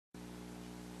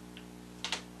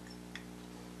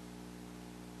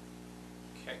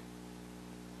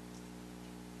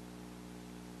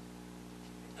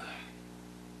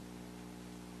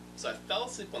So I fell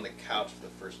asleep on the couch for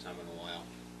the first time in a while.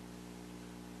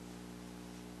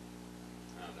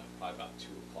 I don't know, probably about 2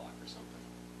 o'clock or something.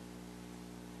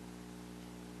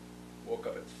 Woke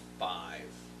up at 5.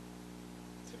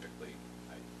 Typically,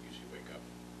 I usually wake up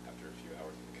after a few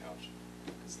hours on the couch.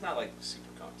 It's not like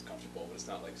super comfortable, but it's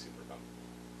not like super comfortable.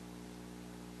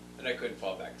 And I couldn't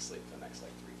fall back asleep for the next like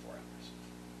 3-4 hours.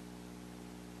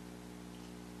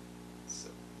 So,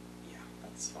 yeah,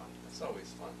 that's fun. That's always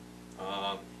fun.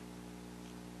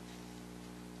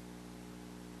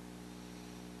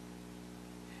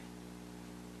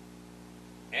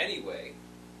 Anyway,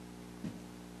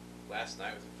 last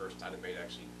night was the first time I made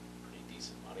actually pretty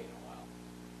decent money in a while.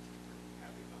 Pretty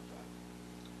happy about that.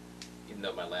 Even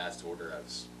though my last order,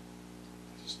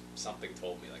 something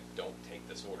told me like, don't take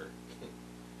this order.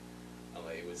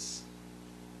 Like,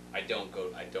 I don't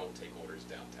take orders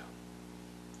downtown.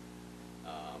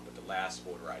 But the last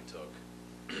order I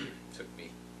took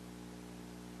me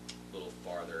a little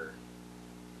farther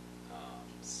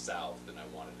south than I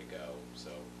wanted to go. So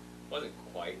it wasn't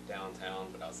quite downtown,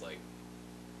 but I was like,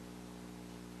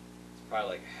 it's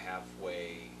probably like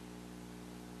halfway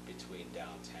between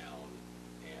downtown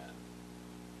and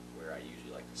where I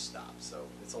usually like to stop. So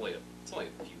it's only a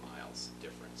few miles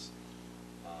difference.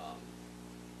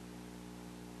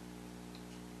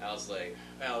 I was like,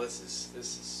 well, this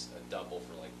is a double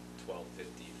for like $12.50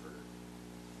 for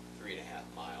 3.5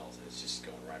 miles, and it's just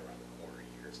going right around the corner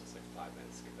here, so it's like 5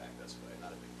 minutes to get back this way.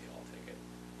 Not a big deal. I'll take it.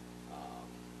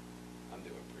 I'm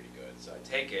doing pretty good. So I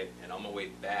take it, and on my way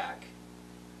back,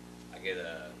 I get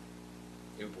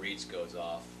Uber Eats goes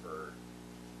off for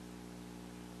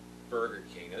Burger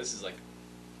King. Now this is like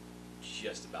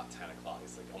just about 10 o'clock.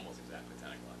 It's like almost exactly 10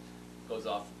 o'clock. Goes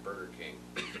off for Burger King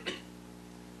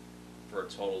for a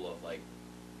total of like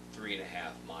 3.5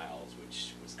 miles,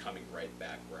 which was coming right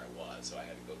back where I was. So I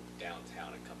had to go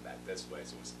downtown and come back this way.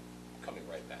 So it was coming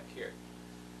right back here.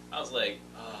 I was like,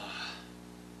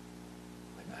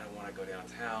 I don't want to go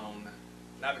downtown.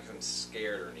 Not because I'm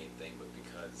scared or anything, but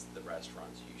because the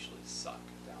restaurants usually suck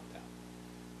downtown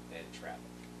and traffic.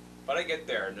 But I get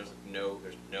there and there's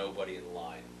nobody in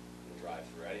line in the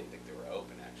drive-thru. I didn't think they were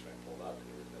open actually. I pulled up and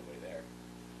there was nobody there.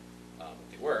 But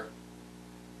they were.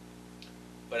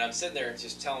 But I'm sitting there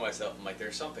just telling myself, I'm like,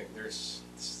 something's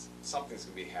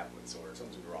gonna be happening with this order.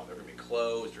 Something's gonna be wrong. They're gonna be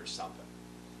closed or something.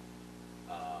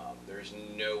 There's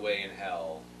no way in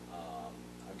hell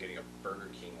I'm getting a Burger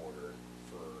King order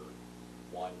for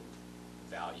one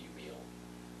value meal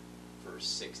for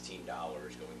 $16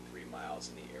 going 3 miles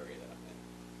in the area that I'm in.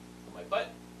 I'm like,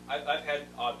 but I've had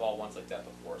oddball ones like that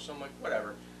before, so I'm like,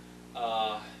 whatever.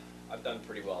 I've done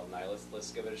pretty well tonight.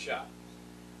 Let's give it a shot.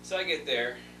 So I get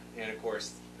there, and of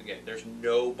course, again, there's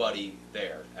nobody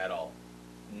there at all.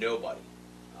 Nobody.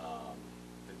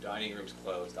 The dining room's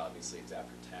closed. Obviously, it's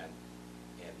after 10,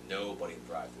 and nobody in the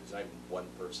drive-thru. There's not even one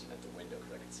person at the window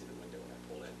because I can see the window when I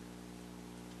pulled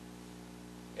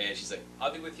in. And she's like,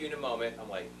 "I'll be with you in a moment." I'm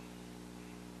like,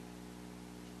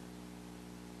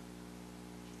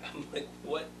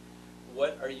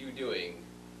 what are you doing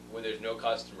when there's no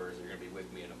customers? You're gonna be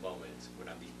with me in a moment when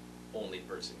I'm the only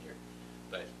person here.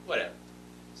 But whatever.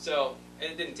 So,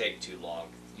 and it didn't take too long.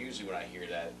 Usually when I hear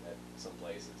that at some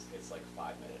places, it's like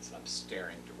 5 minutes, and I'm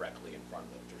staring directly in front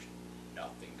of it. There's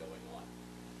nothing going on.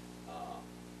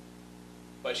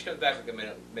 But she comes back like a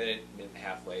minute and a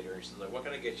half later, and she's like, "What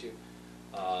can I get you?"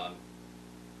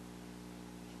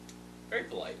 Very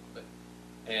polite, but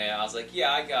and I was like,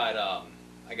 "Yeah, I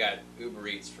got Uber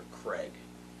Eats for Craig,"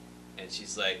 and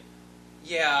she's like,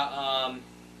 "Yeah,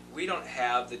 we don't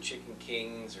have the Chicken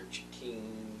Kings or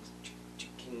Chicken,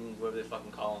 whatever they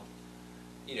fucking call them,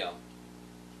 you know,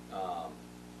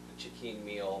 the chicken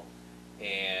meal,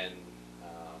 and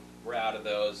we're out of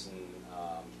those." And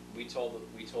we told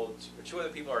 2 other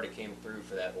people already came through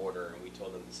for that order, and we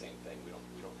told them the same thing. We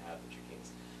don't have the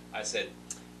chickens. I said,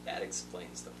 that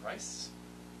explains the price,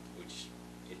 which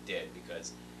it did,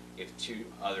 because if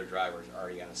 2 other drivers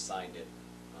already unassigned it,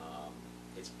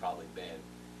 it's probably been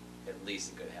at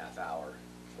least a good half hour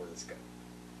for this guy.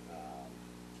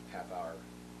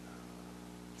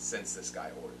 Since this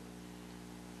guy ordered.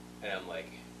 And I'm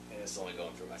like, and it's only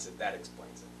going through him. I said, that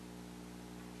explains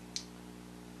it.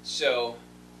 So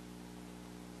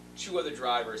 2 other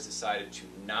drivers decided to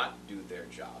not do their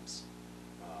jobs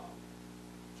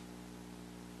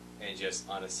and just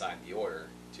unassign the order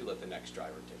to let the next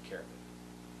driver take care of it.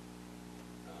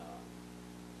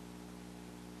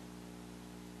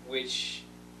 Which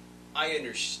I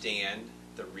understand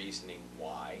the reasoning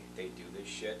why they do this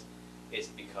shit. It's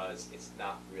because it's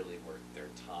not really worth their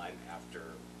time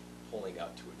after pulling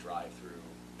up to a drive-thru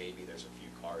maybe there's a few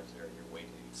cars there and you're waiting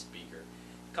to get a speaker.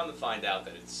 Come to find out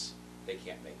that they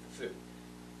can't make the food.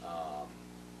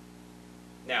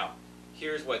 Now,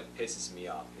 here's what pisses me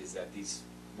off, is that these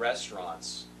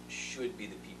restaurants should be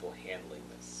the people handling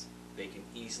this. They can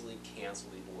easily cancel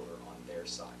the order on their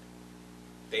side.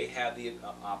 They have the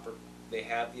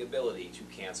ability to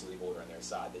cancel the order on their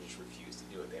side. They just refuse to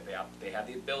do it. They have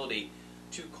the ability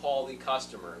to call the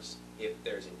customers if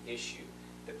there's an issue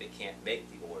that they can't make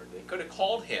the order. They could have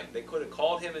called him. They could have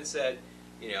called him and said,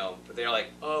 you know, but they're like,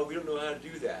 oh, we don't know how to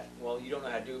do that. Well, you don't know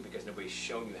how to do it because nobody's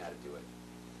shown you how to do it,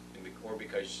 or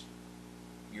because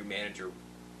your manager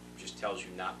just tells you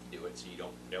not to do it, so you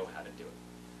don't know how to do it.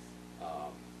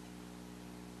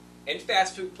 And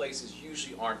fast food places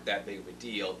usually aren't that big of a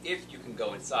deal. If you can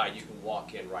go inside, you can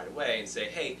walk in right away and say,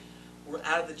 hey, we're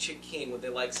out of the Chick King, would they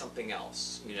like something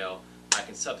else? You know, I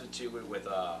can substitute it with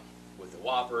a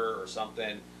Whopper or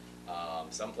something.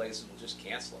 Some places will just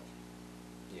cancel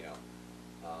it, you know.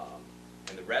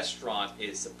 And the restaurant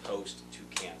is supposed to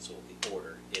cancel the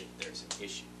order if there's an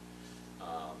issue.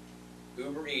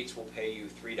 Uber Eats will pay you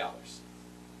 $3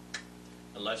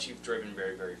 unless you've driven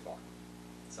very, very far.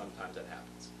 Sometimes that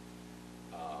happens.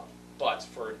 But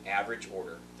for an average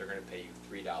order, they're going to pay you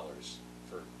 $3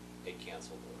 for a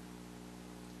canceled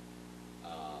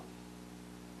order.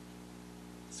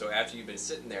 So after you've been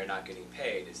sitting there not getting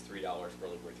paid, is $3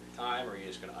 really worth your time, or are you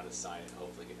just going to unassign it and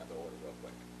hopefully get another order real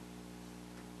quick?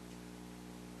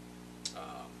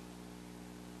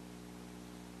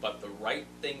 But the right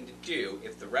thing to do,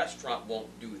 if the restaurant won't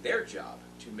do their job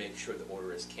to make sure the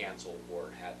order is canceled or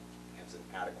has an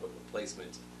adequate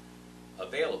replacement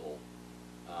available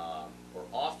or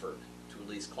offered, to at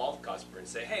least call the customer and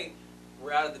say, hey,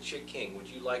 we're out of the Chick King. Would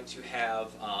you like to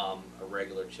have a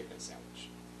regular chicken sandwich?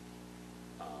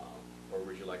 Or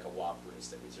would you like a Whopper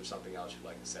instead? Is there something else you'd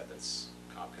like instead that's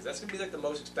common? Because that's going to be like the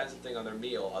most expensive thing on their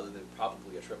meal other than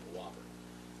probably a triple Whopper.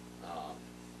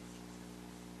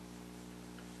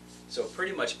 So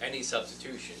pretty much any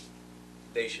substitution,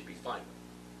 they should be fine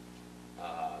with.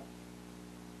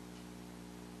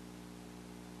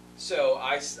 So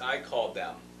I called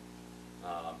them,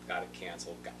 got it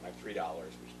canceled, got my $3,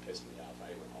 which pissed me off.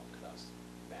 I went home because I was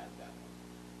mad at that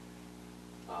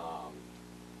one.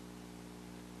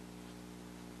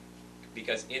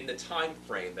 Because in the time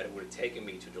frame that it would have taken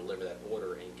me to deliver that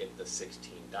order and get the $16,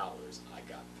 I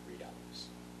got $3.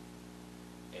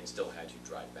 And still had you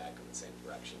drive back in the same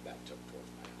direction back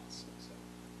towards my house. So,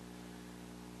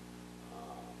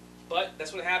 but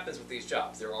that's what happens with these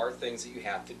jobs. There are things that you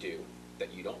have to do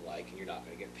that you don't like and you're not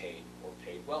going to get paid or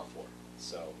paid well for.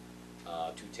 So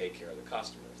to take care of the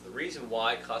customers. The reason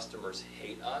why customers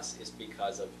hate us is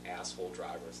because of asshole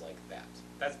drivers like that.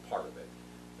 That's part of it.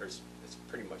 It's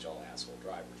pretty much all asshole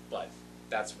drivers, but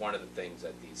that's one of the things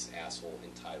that these asshole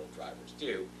entitled drivers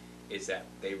do, is that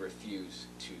they refuse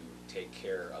to take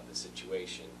care of the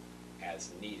situation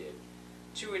as needed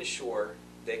to ensure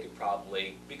they could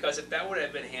probably, because if that would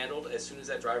have been handled as soon as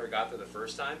that driver got there the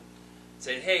first time,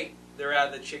 said, hey, they're out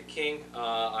of the Chick King,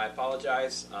 I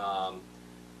apologize,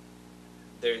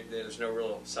 there's no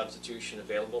real substitution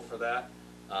available for that,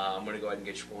 I'm going to go ahead and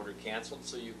get your order canceled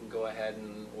so you can go ahead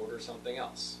and order something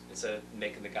else, instead of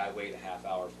making the guy wait a half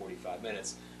hour, 45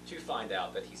 minutes to find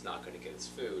out that he's not going to get his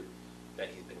food that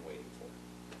he's been waiting for.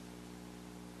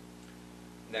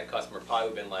 And that customer probably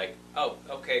would have been like, oh,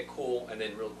 okay, cool, and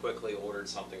then real quickly ordered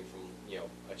something from, you know,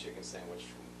 a chicken sandwich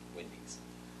from Wendy's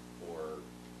or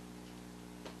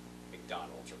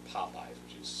McDonald's or Popeyes,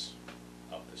 which is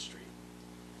up the street.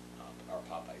 Our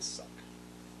Popeyes suck.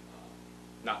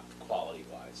 Not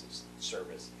quality-wise, it's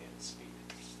service and speed.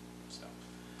 So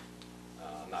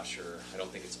I'm not sure. I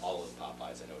don't think it's all of the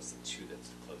Popeyes. I know it's the two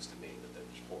that's close to me that they're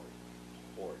just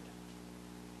horrid.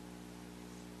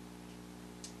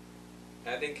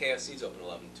 And I think KFC's open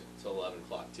 11 till 11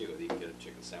 o'clock too. You can get a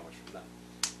chicken sandwich from them.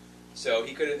 So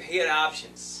he had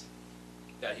options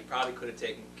that he probably could have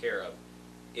taken care of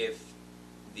if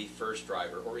the first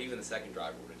driver or even the second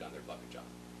driver would have done their bucket job.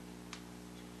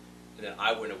 And then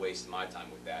I wouldn't have wasted my time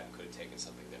with that and could have taken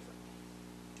something different.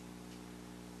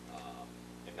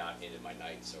 And not ended my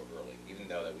night so early, even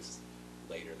though that was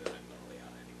later than I'm normally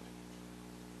out anyway.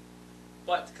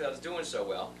 But because I was doing so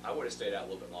well, I would have stayed out a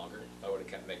little bit longer if I would have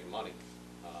kept making money.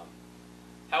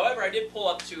 However, I did pull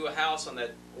up to a house on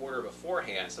that order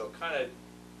beforehand, so it kind of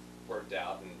worked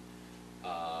out. And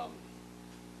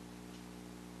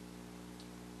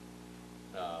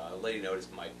a lady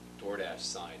noticed my DoorDash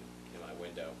sign in my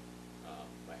window,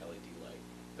 my LED light,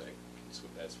 that I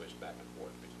can switch back and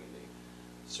forth between the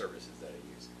services that I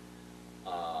use.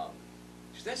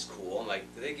 She said, that's cool. I'm like,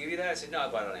 did they give you that? I said, no, I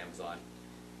bought it on Amazon.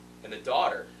 And the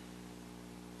daughter,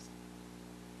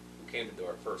 who came to the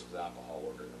door first was alcohol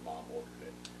ordered, her mom ordered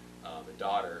it. The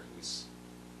daughter, who's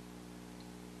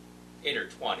in her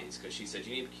 20s, because she said,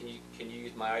 can you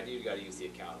use my ID? You got to use the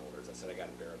account holders. I said, I got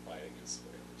to verify it against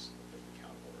whatever the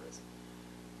account holder is,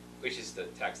 which is the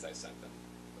text I sent them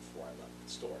before I left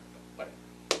the store. But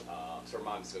so her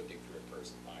mom's go dig through her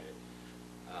purse and find it.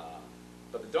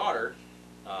 But the daughter,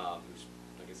 who's,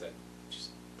 like I said, she's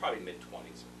probably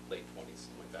mid-20s or late 20s,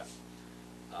 something like that.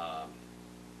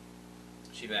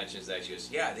 She mentions that she goes,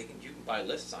 yeah, you can buy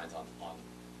list signs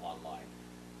online.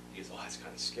 He goes, well, that's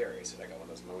kind of scary. I said, I got one of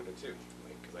those in my window too,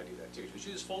 because I do that too. Should we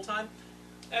do this full time?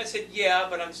 And I said, yeah,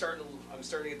 but I'm starting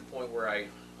to get to the point where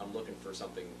I'm looking for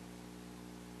something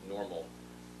normal,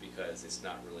 because it's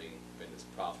not really been as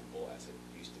profitable as it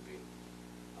used to be.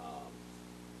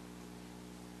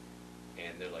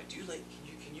 And they're like, can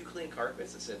you clean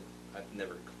carpets? I said, I've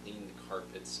never cleaned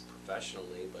carpets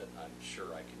professionally, but I'm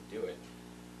sure I can do it.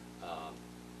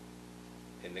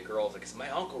 And the girl's like, 'cause my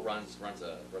uncle runs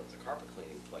a carpet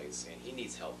cleaning place, and he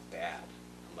needs help bad.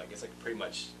 I'm like, it's like pretty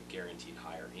much a guaranteed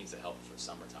hire. He needs the help for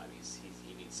summertime.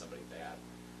 He needs somebody bad.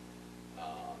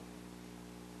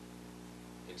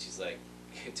 And she's like,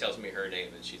 it tells me her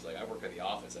name, and she's like, I work at the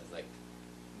office. I was like,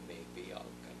 maybe I'll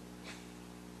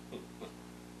come.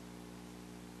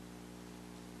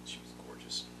 She was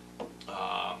gorgeous.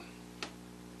 I'm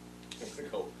gonna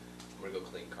go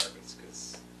clean carpets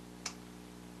because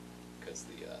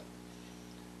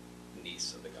the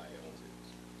niece of the guy who owns it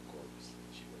is gorgeous.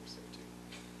 She works there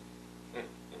too.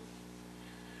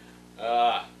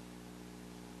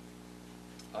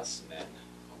 Us men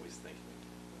always thinking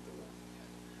of the woman.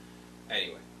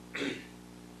 Anyway,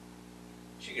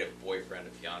 she could have a boyfriend, a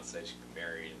fiance, she could be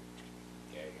married.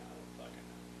 Yeah, I don't fucking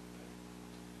know.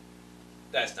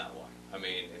 That's not why. I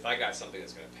mean, if I got something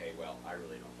that's going to pay well, I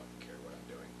really don't fucking care what I'm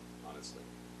doing. Honestly,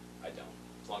 I don't.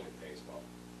 As long as it pays well.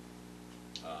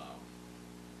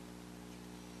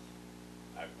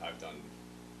 I've done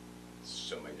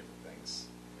so many different things.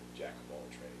 Jack of all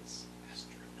trades,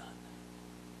 master of none.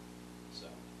 So,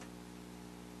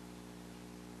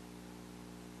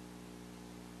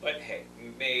 but hey,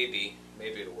 maybe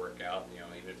it'll work out. You know,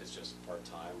 even if it's just part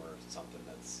time or something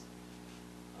that's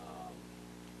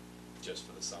just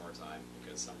for the summertime,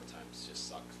 because summertime just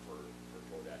sucks for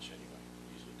DoorDash anyway.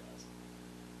 It usually does.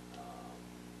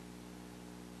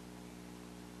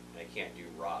 I can't do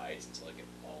rides until I get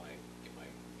my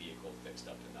vehicle fixed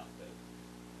up enough that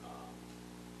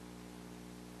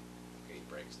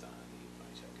brakes done, my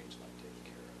check engine light taken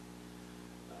care of,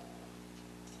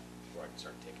 before I can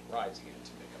start taking rides again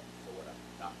to make up for what I'm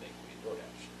not making in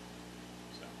DoorDash.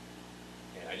 So,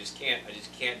 and I just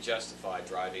can't justify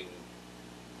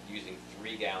using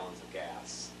 3 gallons of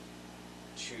gas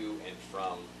to and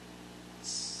from,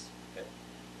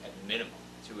 at minimum,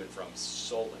 to and from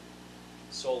Solon.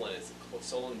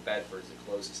 Solon Bedford is the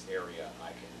closest area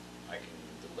I can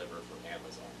deliver for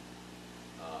Amazon.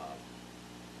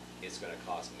 It's going to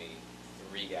cost me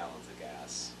 3 gallons of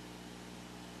gas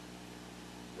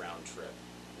round trip,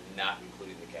 not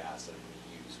including the gas that I'm going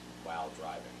to use while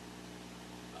driving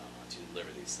to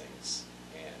deliver these things.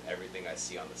 And everything I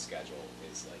see on the schedule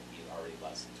is like already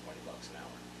less than $20 an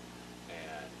hour.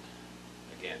 And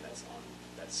again,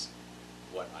 that's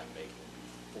what I'm making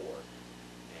before.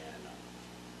 And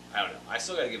I don't know. I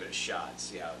still got to give it a shot,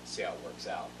 see how it works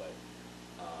out.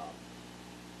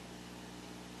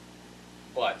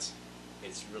 But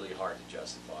it's really hard to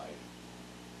justify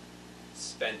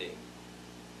spending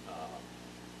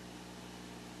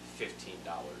 $15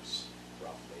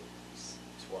 roughly,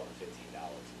 $12 or $15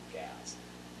 in gas,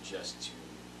 just to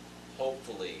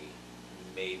hopefully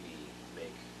maybe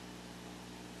make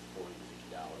 $40 to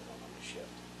 $50 on my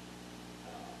shift.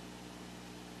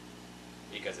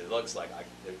 Because it looks like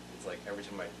it's like every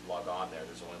time I log on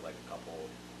there's only like a couple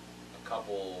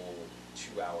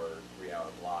 2-hour, 3-hour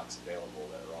blocks available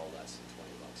that are all less than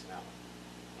 $20 an hour.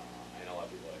 I know a lot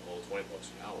of people are like, well, $20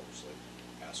 an hour is like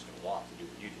asking a lot to do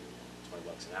what you do. $20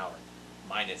 an hour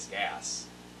minus gas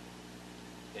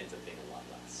ends up being a lot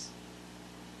less.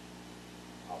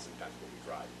 Also depends what you're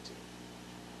driving to.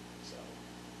 So,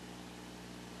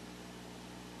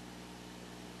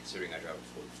 considering I drive a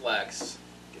Ford Flex,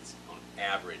 gets on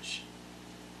average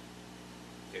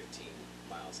 15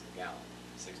 miles in a gallon,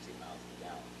 16 miles in a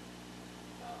gallon.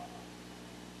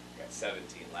 I got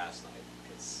 17 last night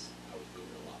because I was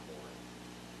moving a lot more.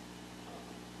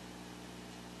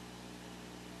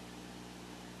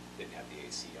 Didn't have the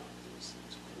AC on because it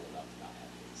was cool enough to not have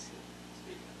the AC.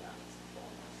 Speaking of that, it's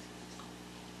falling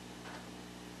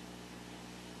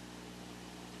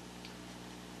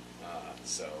off.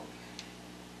 So,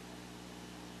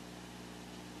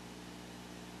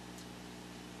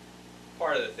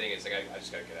 part of the thing is like I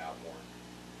just gotta get out more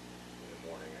in the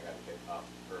morning. I gotta get up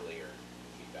earlier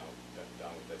and be done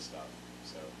with this stuff.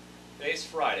 So today's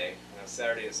Friday, and on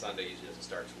Saturday and Sunday usually doesn't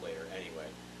start till later anyway,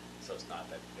 so it's not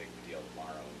that big of a deal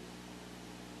tomorrow and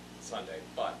Sunday.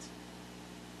 But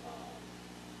I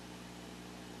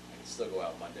can still go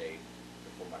out Monday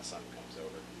before my son comes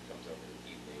over. He comes over in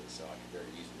the evening, so I can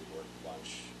very easily work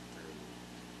lunch through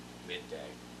midday.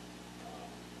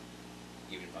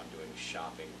 Even if I'm doing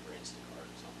shopping for Instacart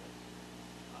or something.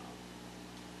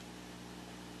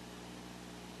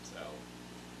 So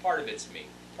part of it's me.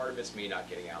 Part of it's me not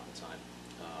getting out in time.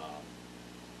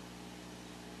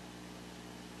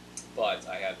 But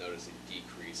I have noticed a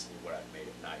decrease in what I've made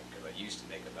at night, because I used to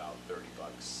make about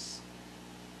 $30,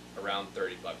 around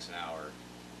 $30 an hour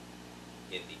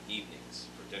in the evenings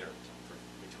for dinner, for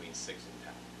between 6 and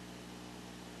 10.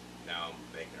 Now I'm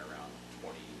making around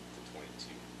 20 to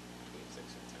 22 between 6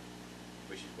 and 10,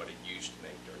 which is what it used to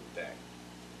make during the day.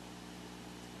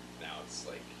 Now it's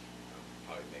like I'm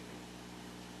probably making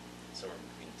somewhere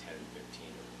between 10 and 15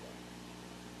 over the day.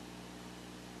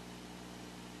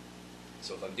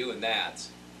 So if I'm doing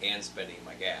that and spending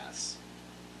my gas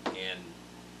and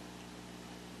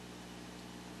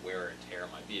wear and tear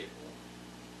on my vehicle,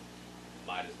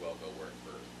 might as well go work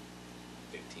for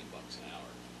 $15 an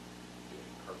hour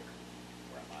doing carpentry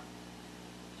where I'm not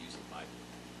using my vehicle.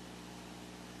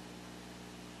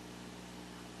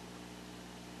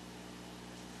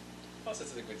 Plus,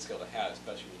 it's a good skill to have,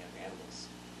 especially when you have animals.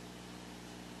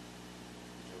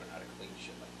 You learn how to clean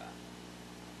shit like that.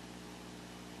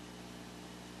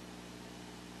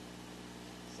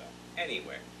 So,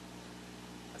 anyway,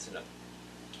 that's enough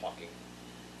talking.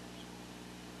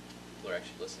 People are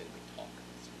actually listening to me talk.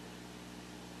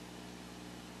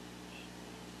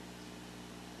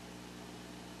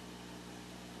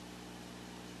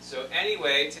 So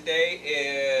anyway, today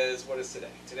is, what is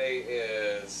today? Today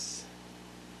is,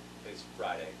 it's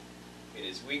Friday. It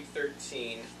is week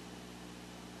 13,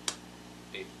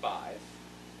 day 5.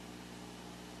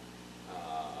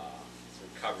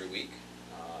 It's recovery week.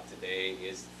 Today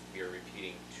is, we are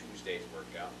repeating Tuesday's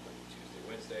workout. Tuesday,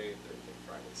 Wednesday, Thursday,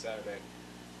 Friday, Saturday.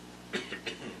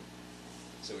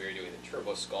 So we are doing the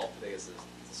Turbo Sculpt. Today is the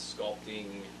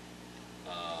sculpting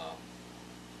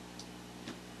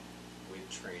weight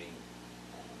training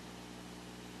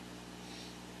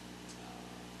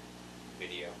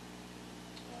video.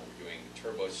 We're doing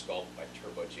Turbo Sculpt by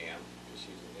Turbo Jam. Just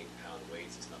using 8-pound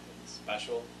weights. It's nothing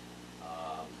special,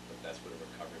 but that's what a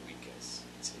recovery week is.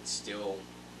 It's still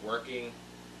working,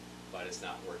 but it's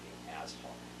not working as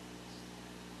hard.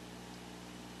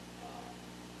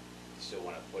 You still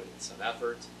want to put in some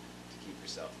effort to keep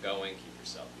yourself going, keep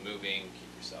yourself moving,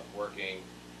 keep yourself working,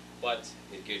 but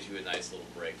it gives you a nice little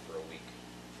break for a week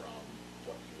from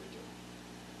what you were doing,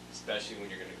 especially when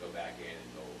you're going to go back in and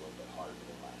go a little bit harder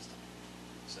than last time.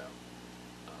 So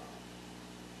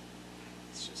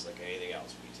it's just like anything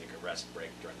else. When you take a rest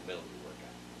break during the middle of your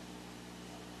workout,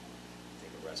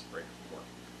 take a rest break from work,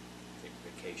 take a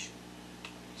vacation.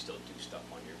 You still do stuff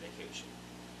on your vacation.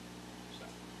 So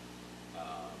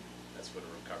that's what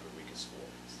a recovery week is for.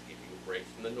 It's to give you a break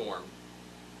from the norm,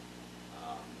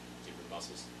 give your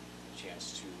muscles a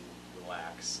chance to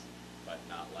relax, but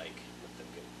not like let them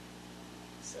get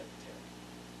sedentary.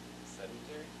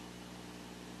 Sedentary?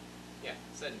 Yeah,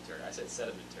 sedentary. I said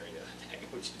sedimentary the other day,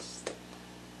 which is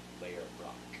layer of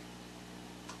rock.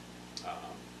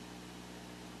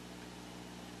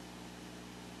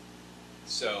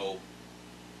 So,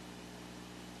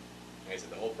 like I said,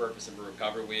 the whole purpose of a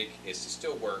recovery week is to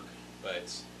still work,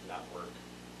 but not work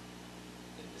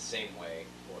in the same way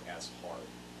or as hard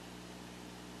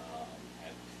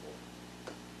as before.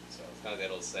 So it's kind of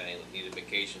that old saying, you need a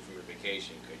vacation from your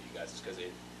vacation, because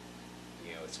it,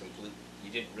 you know, it's complete. You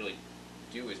didn't really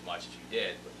do as much as you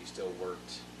did, but you still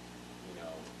worked, you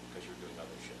know, because you were doing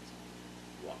other shit.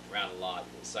 You walked around a lot,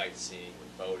 you went sightseeing,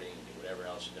 went boating, you did whatever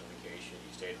else you did on vacation.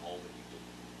 You stayed home and you did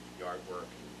yard work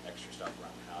and extra stuff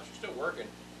around the house. You're still working,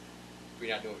 but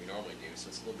you're not doing what you normally do, so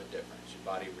it's a little bit different. Your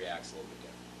body reacts a little bit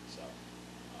different. So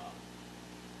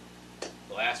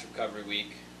the last recovery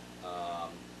week,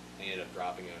 I ended up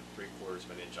dropping a 3/4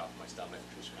 of an inch off my stomach,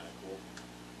 which was kind of cool,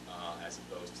 as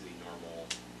opposed to the normal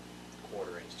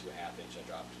 1/4 inch to a 1/2 inch I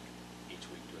dropped each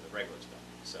week doing the regular stuff.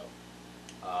 So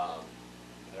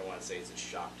I don't want to say it's a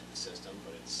shock to the system,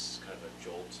 but it's kind of a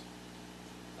jolt.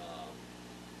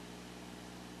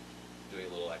 Doing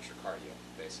a little extra cardio,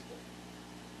 basically.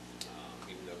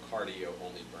 Even though cardio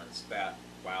only burns fat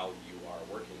while you are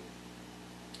working,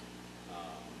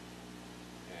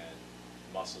 and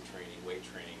muscle training, weight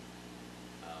training,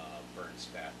 burns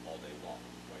fat all day long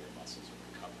while your muscles are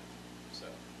recovering. So So,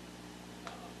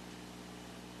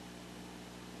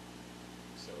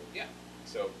 so yeah.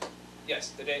 So yes,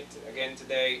 today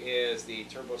is the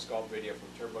Turbo Sculpt video from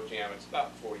Turbo Jam. It's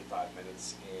about 45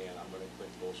 minutes, and I'm going to quit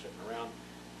bullshitting around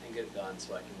and get it done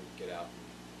so I can get out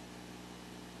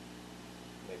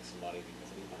and make some money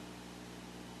because I need money.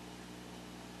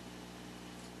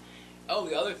 Oh,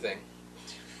 the other thing,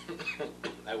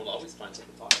 I will always find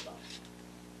something to talk about.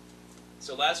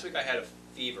 So last week I had a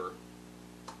fever,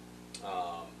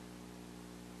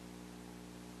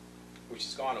 which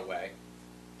has gone away,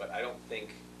 but I don't think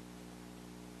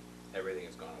everything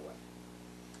has gone away.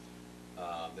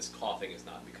 This coughing is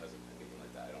not because of anything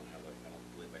like that. I don't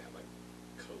believe I have like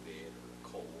COVID or a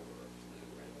cold or a flu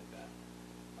or anything like that,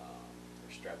 or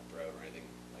strep throat or anything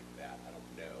like that. I don't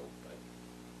know, but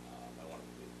I want to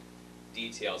believe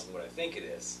details on what I think it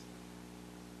is,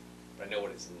 but I know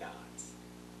what it's not.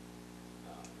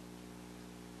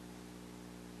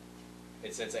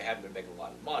 And since I haven't been making a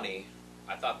lot of money,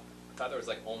 I thought there was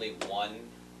like only one.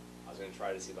 I was going to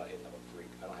try to see about hitting up a free.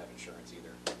 I don't have insurance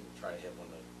either. I'm going to try to hit one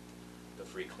of the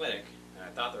free clinic, and I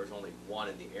thought there was only one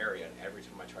in the area. And every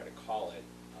time I try to call it,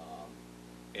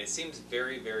 and it seems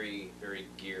very, very, very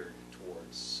geared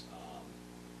towards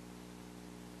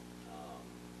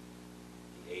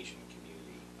the Asian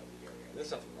community of the area. And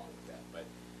there's nothing wrong with that, but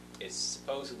it's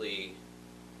supposedly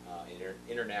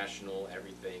international,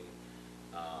 everything.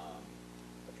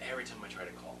 But every time I try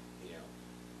to call,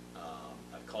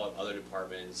 I call up other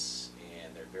departments,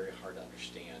 and they're very hard to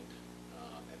understand,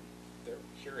 and they're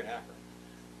here in Akron.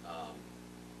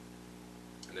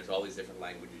 And there's all these different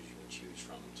languages you can choose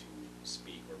from to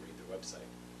speak or read their website.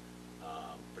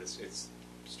 But it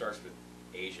starts with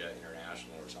Asia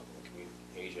International or something,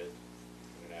 Asia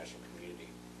International Community.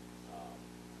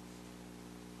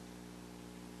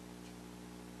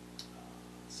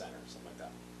 Center, something like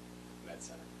that, Med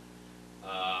Center.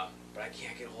 But I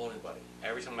can't get a hold of anybody.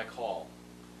 Every time I call,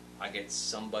 I get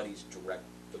somebody's the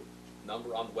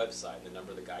number on the website, and the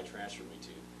number the guy transferred me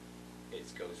to,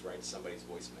 it goes right to somebody's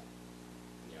voicemail.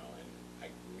 And I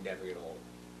never get a hold of them.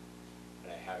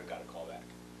 And I haven't got a call back.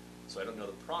 So I don't know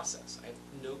the process. I have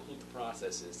no clue what the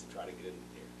process is to try to get in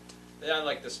here. Then,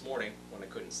 like this morning, when I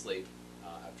couldn't sleep,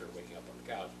 after waking up on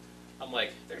the couch, I'm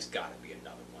like, there's got to be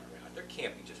another one around. There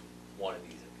can't be just one of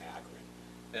these in Akron.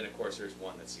 And of course, there's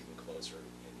one that's even closer in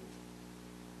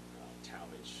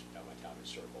Talmadge, down my Talmadge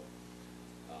circle.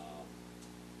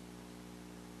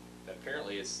 That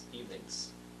apparently is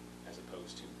evenings as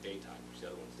opposed to daytime, which the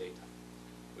other one's daytime,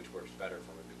 which works better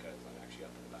for me because I'm actually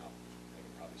up and about. I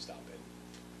can probably stop in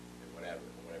whatever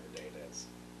day it is.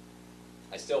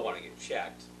 I still want to get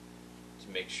checked to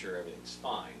make sure everything's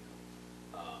fine,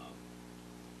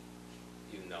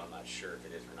 even though I'm not sure if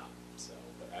it is or not. So,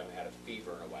 but I haven't had a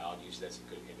fever in a while, and usually that's a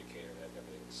good indicator that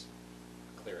everything's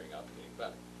clearing up and getting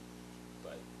better.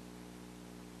 But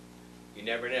you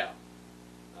never know.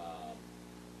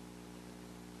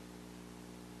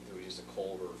 If it was just a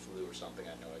cold or a flu or something,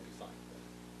 I know I'd be fine.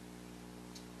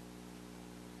 But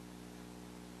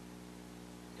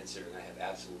considering I have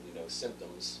absolutely no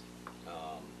symptoms,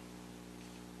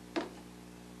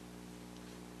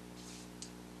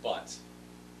 but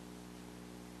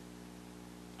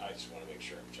I just want to make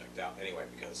sure I'm checked out anyway,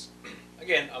 because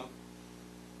again, I'm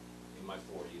in my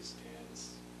 40s, and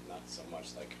it's not so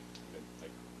much like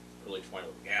early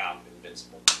 20s. Yeah, I'm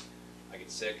invincible. I get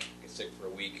sick for a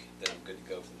week, then I'm good to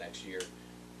go for the next year.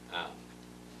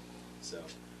 So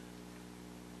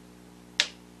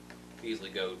easily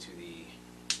go to the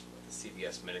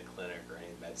CVS Minute Clinic or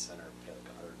any med center, pay like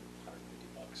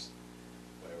 $150,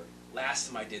 whatever. Last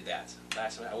time I did that,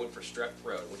 I went for strep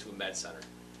throat. I went to a med center.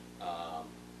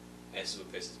 And this is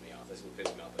what pisses me off. This is what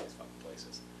pisses me off at these fucking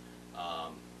places.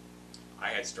 I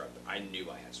had strep. I knew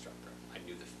I had strep throat. I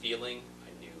knew the feeling. I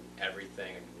knew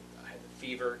everything. I knew I had the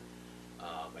fever.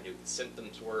 I knew what the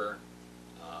symptoms were.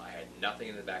 I had nothing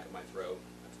in the back of my throat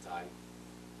at the time.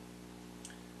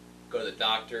 Go to the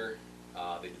doctor.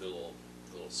 They do the little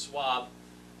swab.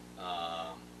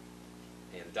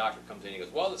 And the doctor comes in and he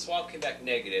goes, well, the swab came back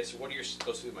negative, so what are you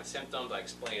supposed to do with my symptoms? I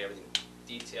explain everything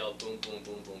detailed, boom, boom,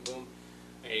 boom, boom, boom.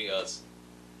 And he goes,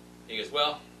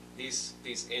 well, these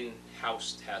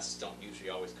in-house tests don't usually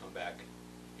always come back,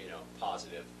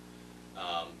 positive.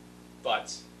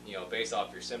 But, based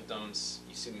off your symptoms,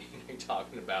 you see me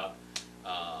talking about,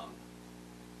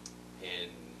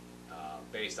 and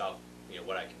based off,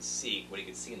 what I can see, what he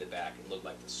could see in the back, it looked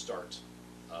like the start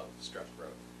of strep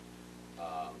throat.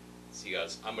 So he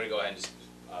goes, I'm going to go ahead and just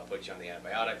put you on the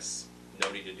antibiotics.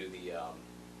 No need to do the,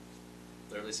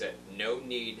 literally said, no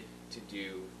need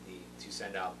to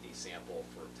send out the sample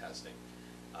for testing.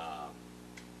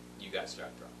 you got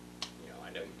strep throat. I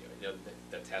know you do. I know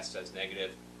the test says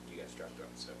negative, you got strep throat.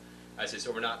 So I said,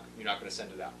 so you're not going to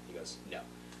send it out? He goes, no.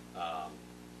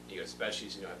 He goes, especially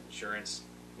since you don't have insurance,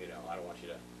 I don't want you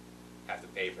to have to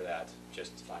pay for that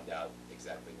just to find out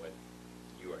exactly what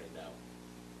you already know.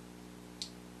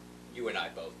 You and I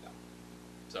both know.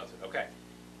 So I said, okay.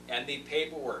 And the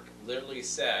paperwork literally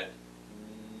said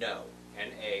no,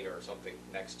 N-A or something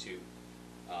next to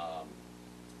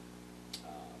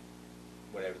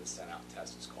whatever the sent out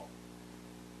test is called.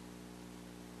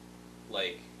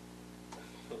 Like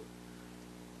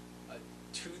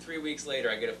 2-3 weeks later,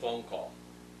 I get a phone call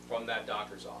from that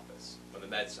doctor's office, from the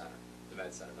med center,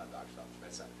 not doctor's office,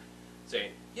 med center,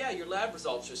 saying, yeah, your lab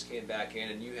results just came back in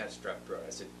and you had strep throat. I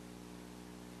said,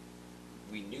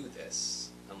 we knew this.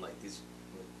 I'm like, these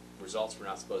results were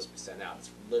not supposed to be sent out.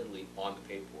 It's literally on the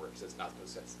paperwork, so it's not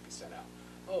supposed to be sent out.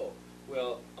 Oh,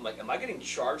 well, I'm like, am I getting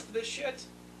charged for this shit?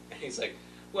 And he's like,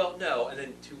 well, no. And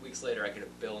then 2 weeks later, I get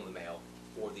a bill in the mail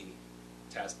for the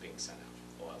test being sent out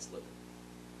while I was living.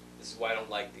 This is why I don't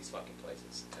like these fucking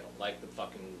places. I don't like the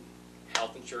fucking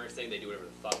health insurance thing. They do whatever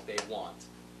the fuck they want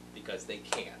because they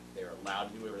can. They're allowed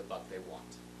to do whatever the fuck they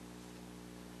want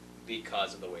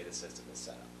because of the way the system is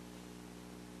set up.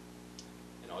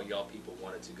 And all y'all people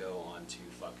wanted to go on to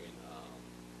fucking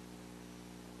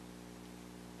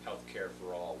healthcare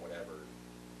for all, whatever.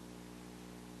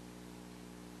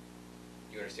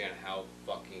 You understand how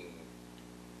fucking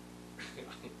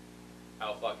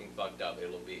how fucking fucked up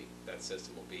it'll be, that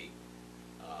system will be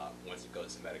once it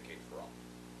goes to Medicaid for all,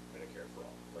 Medicare for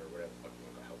all, or whatever the fuck you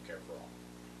want to go, healthcare for all,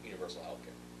 universal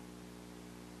healthcare.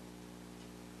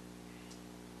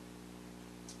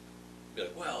 Be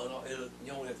like, well, you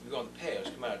don't have to go on the pay, it'll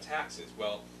just come out of taxes.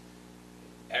 Well,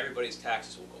 everybody's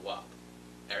taxes will go up.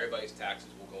 Everybody's taxes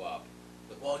will go up.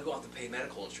 But, well, you don't have to pay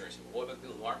medical insurance. Well, what about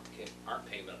people who aren't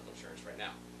paying medical insurance right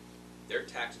now? Their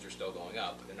taxes are still going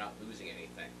up, but they're not losing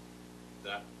anything.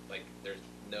 They're not, like, there's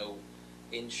no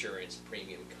insurance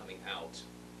premium coming out.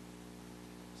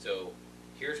 So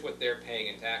here's what they're paying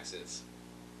in taxes.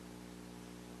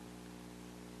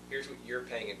 Here's what you're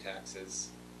paying in taxes,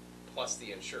 plus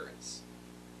the insurance.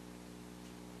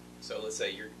 So let's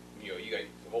say you got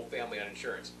the whole family on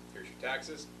insurance. Here's your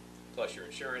taxes, plus your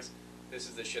insurance. This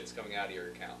is the shit that's coming out of your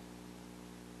account.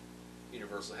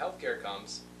 Universal health care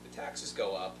comes, the taxes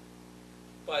go up,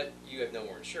 but you have no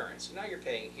more insurance. So now you're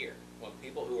paying here. Well,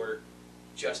 people who are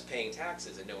just paying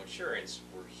taxes and no insurance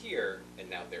were here, and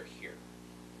now they're here.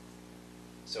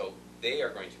 So they are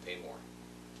going to pay more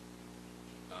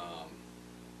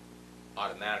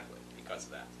automatically because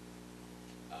of that.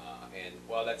 And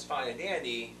while that's fine and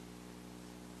dandy,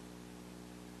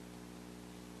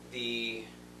 the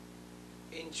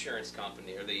insurance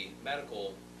company or the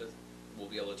medical will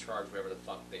be able to charge whatever the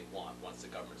fuck they want once the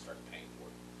government starts paying for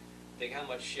it. Think how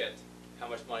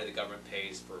much money the government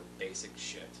pays for basic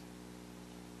shit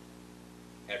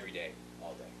every day,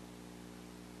 all day.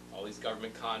 All these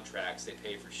government contracts, they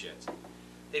pay for shit.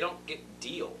 They don't get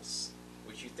deals,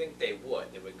 which you think they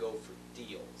would. They would go for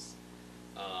deals.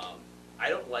 I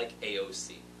don't like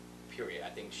AOC, period. I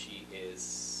think she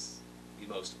is the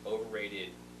most overrated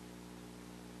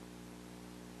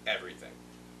everything.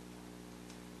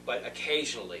 But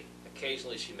occasionally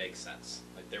she makes sense.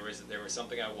 Like there was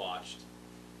something I watched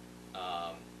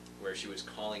where she was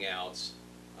calling out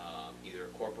either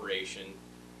a corporation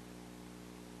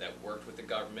that worked with the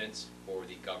government or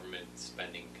the government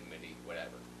spending committee,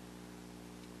 whatever.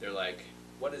 They're like,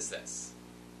 what is this?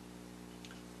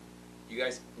 You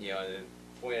guys, and then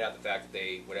pointed out the fact that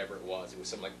they, whatever it was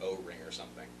some like O-ring or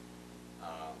something.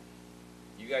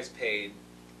 You guys paid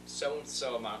so and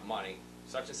so amount of money,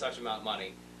 such and such amount of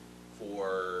money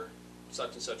for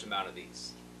such and such amount of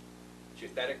these. So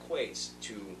if that equates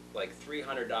to like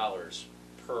 $300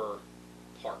 per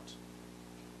part.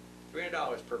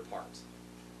 $300 per part.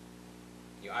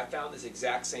 I found this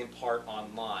exact same part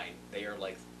online. They are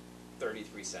like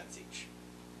 33 cents each.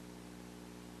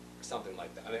 Or something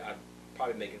like that. I mean, I'm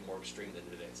probably making it more extreme than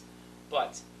it is.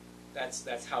 But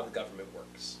that's how the government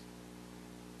works.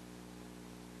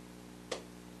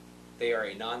 They are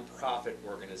a non-profit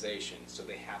organization, so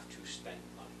they have to spend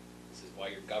money. This is why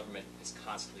your government is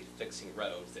constantly fixing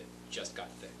roads that just got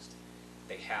fixed.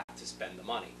 They have to spend the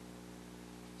money.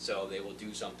 So they will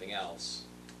do something else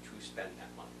to spend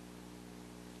that money.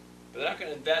 But they're not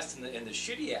going to invest in the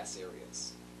shitty-ass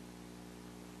areas.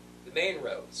 The main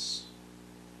roads.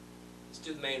 Let's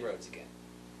do the main roads again.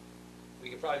 We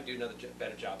could probably do another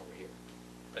better job over here.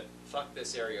 But fuck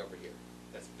this area over here.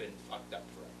 That's been fucked up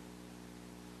forever.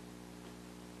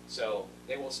 So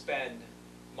they will spend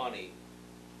money.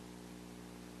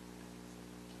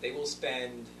 They will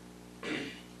spend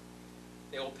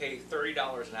they will pay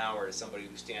 $30 an hour to somebody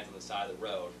who stands on the side of the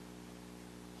road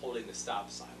holding the stop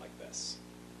sign like this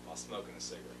while smoking a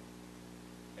cigarette.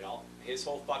 And his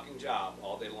whole fucking job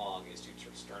all day long is to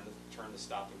turn the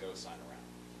stop and go sign around.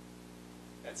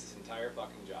 That's his entire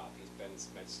fucking job.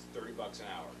 Spends $30 an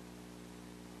hour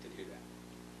to do that.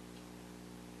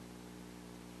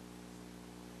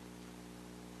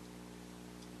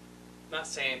 I'm not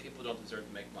saying people don't deserve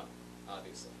to make money,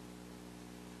 obviously.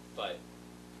 But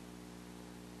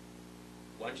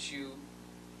once you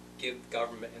give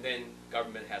government, and then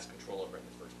government has control over it in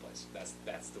the first place.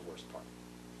 That's the worst part.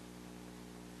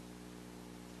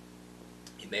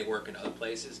 It may work in other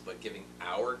places, but giving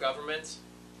our government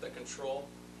the control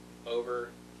over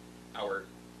our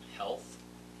health,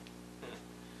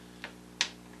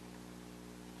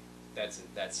 that's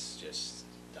just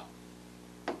dumb.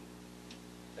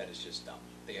 That is just dumb.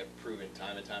 They have proven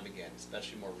time and time again,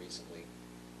 especially more recently,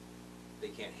 they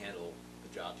can't handle the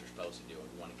jobs they're supposed to do, and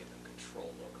we want to give them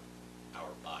control over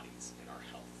our bodies and our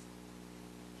health.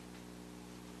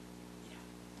 Yeah.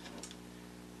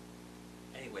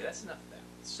 Anyway, that's enough of that.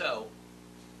 So,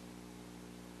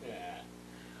 yeah.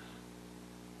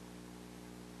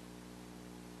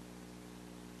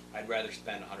 I'd rather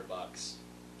spend $100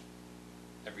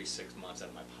 every 6 months out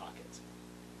of my pocket.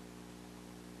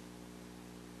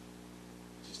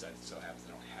 Just that so happens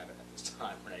I don't have it at this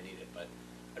time when I need it, but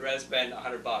I'd rather spend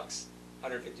 $100,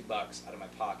 $150 out of my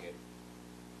pocket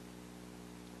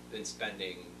than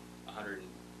spending $150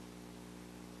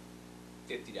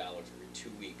 every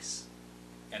 2 weeks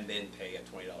and then pay a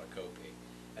 $20 copay,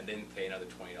 and then pay another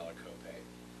 $20 copay,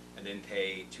 and then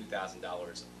pay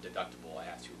 $2,000 deductible I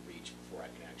have to reach before I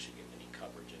can actually get any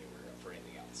coverage anywhere for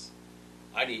anything else.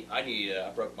 I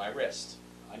broke my wrist.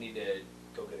 I need to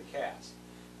go get a cast.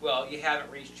 Well, you haven't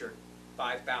reached your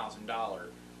 $5,000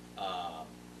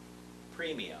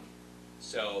 premium,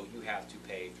 so you have to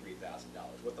pay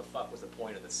 $3,000. What the fuck was the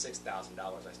point of the $6,000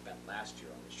 I spent last year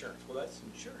on insurance? Well, that's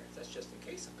insurance. That's just in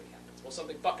case something happens. Well,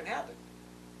 something fucking happened.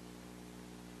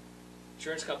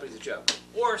 Insurance company's a joke.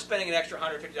 Or spending an extra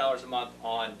 $150 a month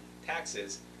on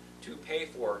taxes to pay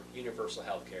for universal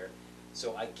health care,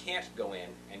 so I can't go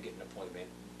in and get an appointment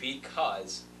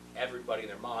because everybody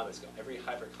and their mom is going, every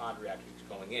hypochondriac is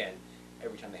going in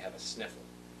every time they have a sniffle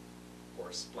or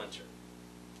a splinter.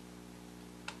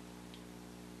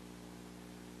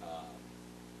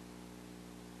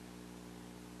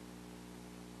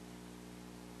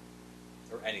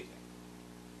 Or anything.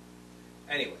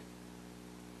 Anyway,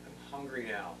 I'm hungry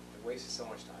now. I wasted so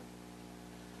much time.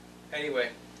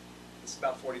 Anyway, it's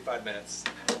about 45 minutes.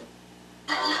 It's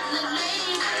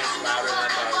louder than I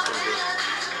thought it was going to be.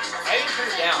 I didn't turn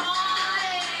it down.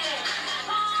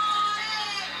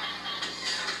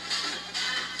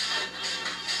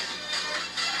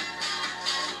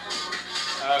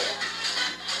 Okay.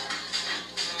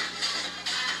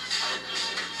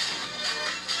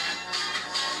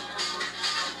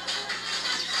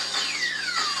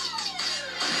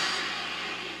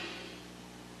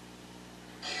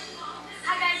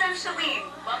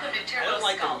 I don't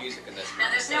like the music in this. Now,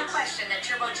 there's no question that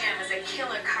Turbo Gym is a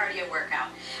killer cardio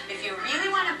workout. If you really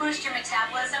want to boost your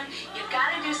metabolism, you've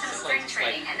got to do some strength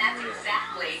training, and that's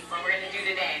exactly what we're going to do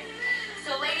today.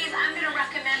 So, ladies, I'm going to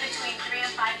recommend between 3 and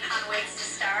 5 pound weights to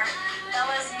start.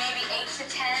 Fellas, maybe 8 to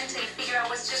 10 until you figure out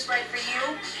what's just right for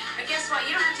you. But guess what?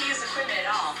 You don't have to use equipment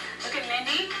at all. Look at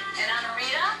Mindy and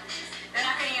Anarita. They're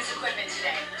not going to use equipment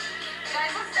today.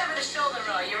 Guys, let's start with a shoulder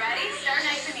roll. You ready? Start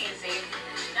nice and easy.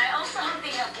 Now, I also hope that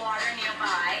you have water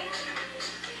nearby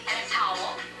and a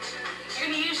towel. You're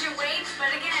going to use your weights,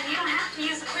 but again, you don't have to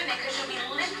use equipment because you'll be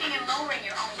lifting and lowering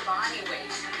your own body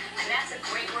weight. And that's a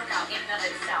great workout in and of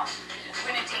itself.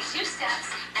 We're going to take 2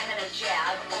 steps and then a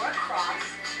jab or a cross,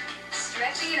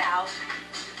 stretching it out.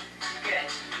 Good.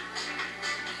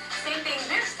 Same thing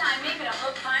this time, make it a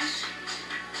hook punch.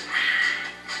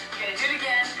 Good. Do it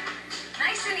again.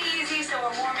 Nice and easy, so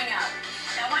we're warming up.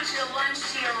 Now, I want you to lunge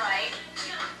to your right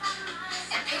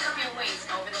and pick up your weights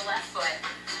over the left foot.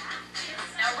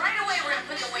 Now, right away, we're going to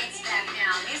put the weights back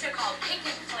down. These are called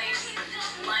pick-and-place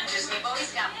lunges. We've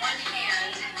always got one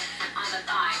hand on the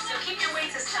thigh. So keep your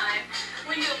weights this time.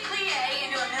 We're going to do a plie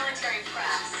into a military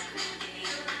press.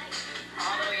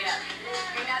 All the way up.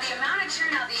 Okay, now, the amount of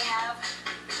turnout that you have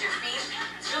with your feet,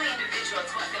 it's really individual.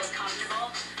 It's what feels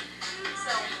comfortable.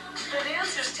 So the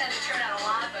dancers tend to turn out a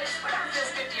lot, but whatever feels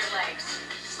good to your legs.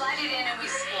 Slide it in and we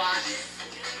squat.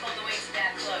 Hold the weights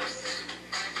back close.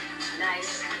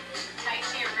 Nice. Tight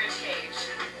to your rib cage.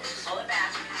 Pull it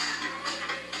back.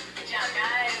 Good job,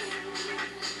 guys.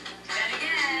 Do that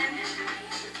again.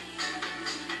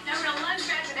 Now we're going to lunge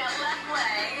back to that left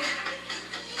leg.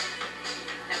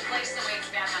 place the weights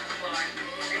back on the floor.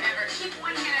 Remember, keep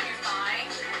one hand on your thigh.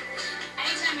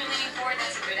 Anytime you're leaning forward,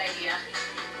 that's a good idea.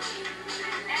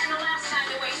 And the last time,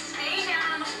 the weights stay down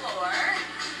on the floor.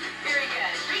 Very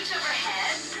good. Reach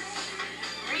overhead.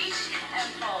 Reach and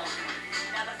pull.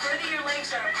 Now, the further your legs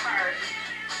are apart,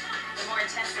 the more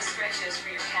intense the stretch is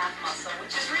for your calf muscle,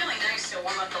 which is really nice to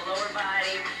warm up the lower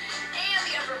body and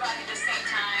the upper body at the same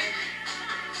time.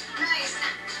 Nice.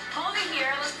 Hold it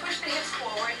here. Let's push the hips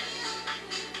forward.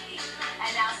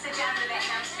 And now sit down to the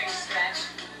hamstring stretch.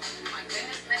 My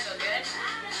goodness, that feel good.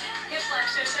 Hip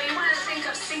flexor. So you want to think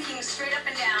of sinking straight up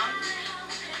and down.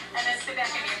 And then sit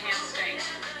back in your hamstring.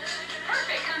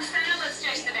 Perfect. Come center. Let's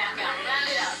stretch the back out. Round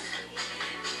it up.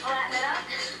 Flatten it up.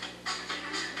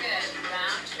 Good.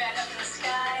 Round back up in the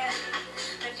sky.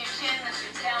 Lift your chin. Lift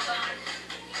your tailbone.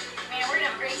 Man, we're going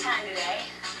to have a great time today.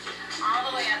 All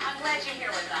the way up. I'm glad you're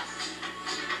here with us.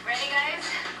 Ready, guys?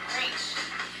 Reach.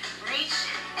 Reach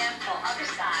and pull. Other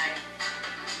side.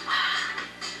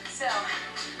 So,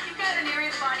 if you've got an area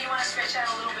of the body you want to stretch out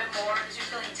a little bit more because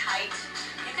you're feeling tight,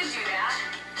 you can do that.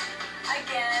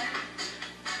 Again,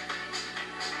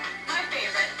 my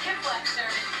favorite, hip flexor.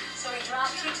 So we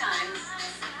drop 2 times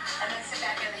and then sit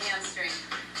back in the hamstring.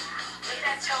 Lift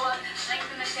that toe up,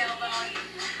 lengthen the tailbone,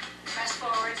 press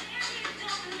forward.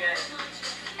 Good.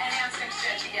 And hamstring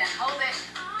stretch again. Hold it.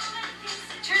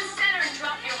 Turn center and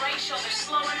drop your right shoulder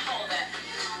slow and hold it.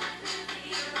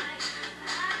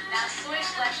 Now switch,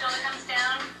 left shoulder comes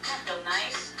down. That feels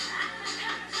nice.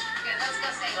 Good, let's go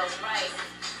singles. Right,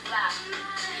 left,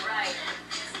 right,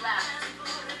 left.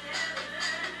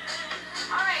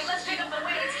 All right, let's pick up the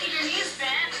weights. Keep your knees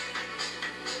bent.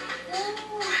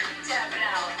 Ooh, tap it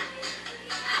out.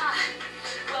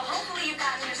 Well, hopefully you've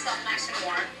gotten yourself nice and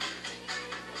warm.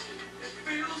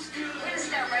 We're going to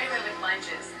start right away with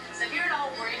lunges. So if you're at all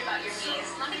worried about your knees,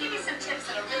 let me give you some tips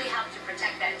that'll really help to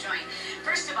protect that joint.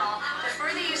 First of all, the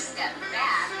further you step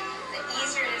back, the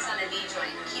easier it is on the knee joint.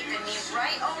 Keep the knee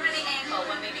right over the ankle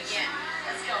when we begin.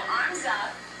 Let's go. Arms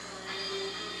up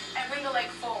and bring the leg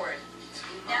forward.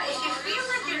 Now, if you feel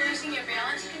like you're losing your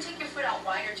balance, you can take your foot out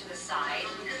wider to the side.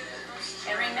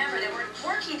 And remember that we're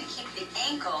working to keep the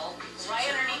ankle right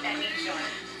underneath that knee joint.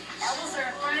 Elbows are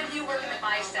in front of you, working the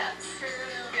biceps.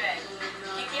 Good.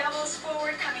 Keep the elbows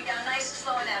forward, coming down nice and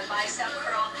slow in that bicep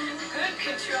curl. Good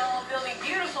control, building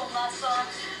beautiful muscle.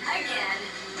 Again,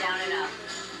 down and up.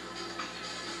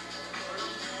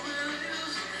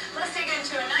 Let's take it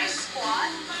into a nice squat.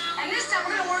 And this time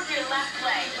we're going to work your left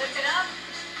leg. Lift it up.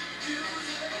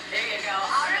 There you go.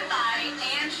 Outer thigh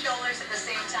and shoulders at the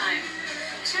same time.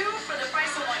 2 for the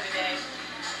price of 1 today.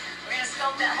 We're going to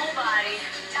sculpt that whole body,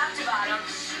 top to bottom.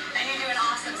 And you're doing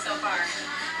awesome so far.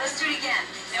 Let's do it again.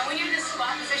 Now when you're in this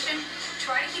squat position,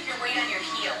 try to keep your weight on your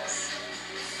heels.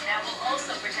 That will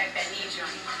also protect that knee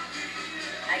joint.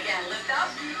 Again, lift up.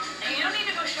 And you don't need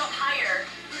to go higher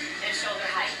than shoulder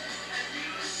height.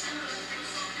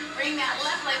 Bring that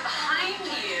left leg behind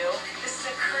you. This is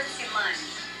a curtsy lunge.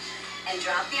 And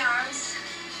drop the arms.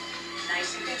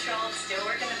 Nice and controlled. Still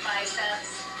working the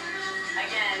biceps.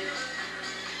 Again,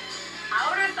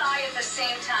 outer thigh at the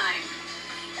same time.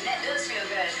 And that does feel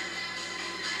good.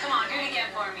 Come on, do it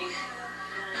again for me.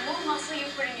 The more muscle you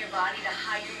put in your body, the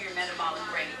higher your metabolic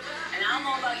rate. And I don't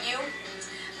know about you,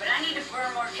 but I need to burn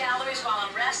more calories while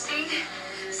I'm resting.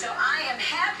 So I am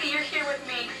happy you're here with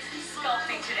me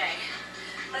sculpting today.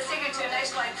 Let's take it to a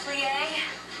nice wide plie.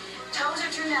 Toes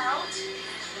are turned out.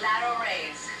 Lateral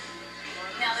raise.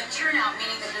 Now the turnout,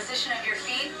 meaning the position of your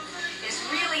feet, is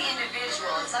really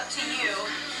individual. It's up to you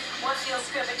what feels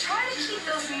good. But try to keep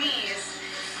those knees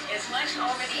as much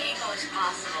over the ankle as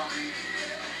possible.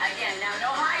 Again, now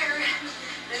no higher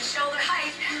than shoulder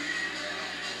height.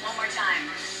 One more time.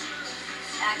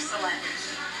 Excellent.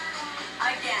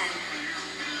 Again.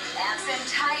 Abs in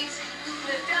tight.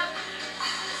 Lift up.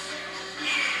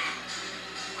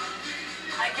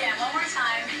 Again, one more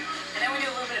time. And then we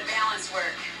do a little bit of balance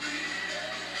work.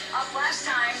 Up last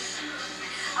time.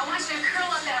 I want you to curl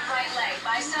up that right leg.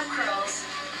 Bicep curls.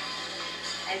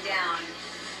 And down.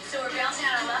 So we're bouncing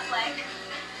on our left leg,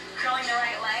 curling the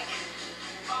right leg,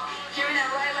 giving that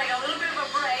right leg a little bit of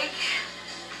a break,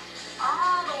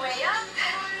 all the way up,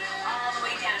 all the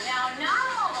way down. Now, not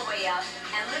all the way up,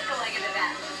 and lift the leg in the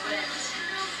back. Lift.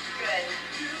 Good.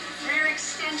 Rear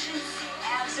extension,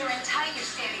 abs are in tight, you're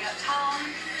standing up tall.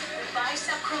 The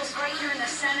bicep curls right here in the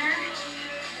center.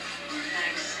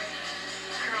 Nice.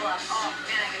 Curl up. Oh,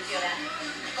 man, I can feel that.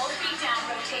 Both feet down,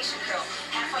 rotation curl.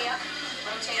 Halfway up,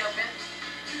 rotate open.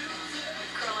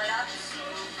 Curl it up.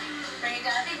 Bring it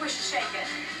down. I think we should shake it.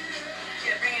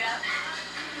 Good. Bring it up.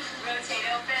 Rotate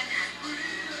open.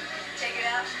 Shake it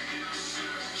up.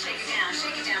 Shake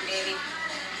it down, baby.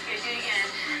 Good, do it again.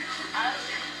 Up.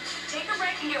 Take a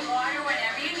break and get water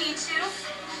whenever you need to.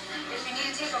 If you need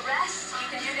to take a rest, you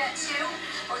can do that too.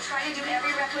 Or try to do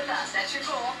every rep with us. That's your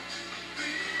goal.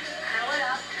 Curl it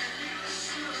up.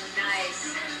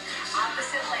 Nice.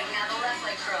 Opposite leg. Now the left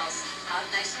leg curls. Up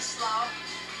nice and slow.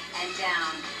 And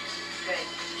down. Good.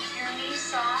 Keep your knees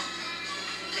soft.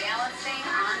 Balancing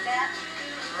on that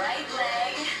right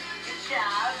leg. Good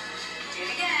job. Do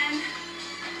it again.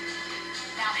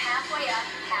 Now halfway up,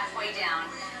 halfway down.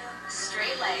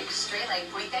 Straight leg,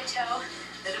 point that toe.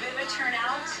 Little bit of a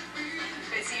turnout.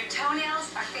 Good, so your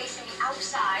toenails are facing the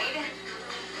outside.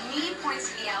 Knee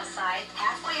points to the outside.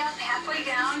 Halfway up, halfway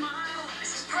down.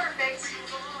 This is perfect.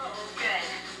 Good.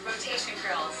 Rotation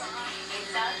curls.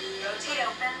 It's up, rotate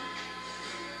open.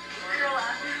 Curl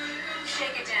up,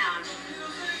 shake it down.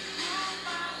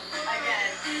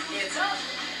 Again, it's up.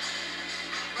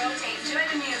 Rotate, enjoy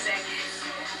the music.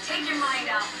 Take your mind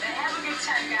off of it. Have a good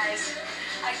time, guys.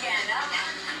 Again, up.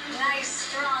 Nice,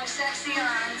 strong, sexy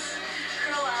arms.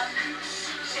 Curl up.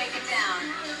 Shake it down.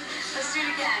 Let's do it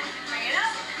again. Bring it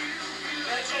up.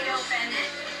 Rotate open.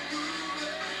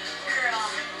 Curl.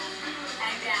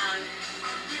 And down.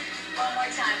 One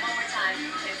more time, one more time.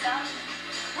 It's up.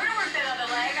 We're going to work that other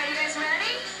leg. Are you guys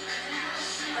ready?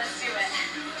 Let's do it.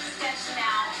 Stretch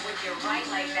now with your right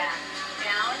leg back.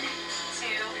 Down, 2,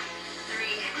 3,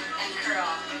 and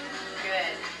curl.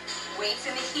 Good. Weights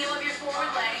in the heel of your forward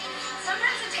leg.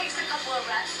 Sometimes it takes a couple of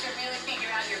reps to really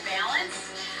figure out your balance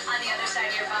on the other side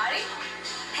of your body.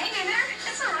 Hang in there.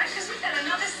 It's all right because we've got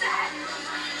another set.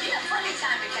 You have plenty of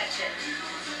time to catch it.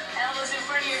 Elbows in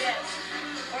front of your hips.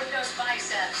 Work those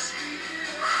biceps.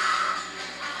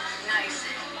 Nice.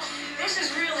 This is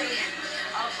really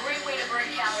a great way to burn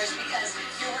calories because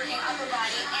you're working upper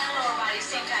body and lower body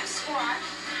same time. Squat.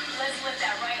 Let's lift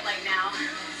that right leg now.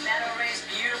 That'll raise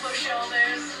beautiful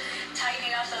shoulders.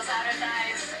 Tightening up those outer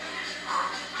thighs.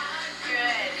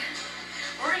 Good.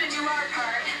 We're going to do our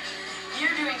part.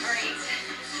 You're doing great.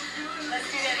 Let's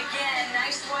do that again.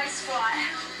 Nice wide squat.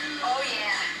 Oh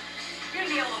yeah. You're going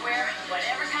to be able to wear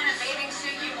whatever kind of bathing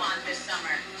suit you want this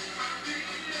summer.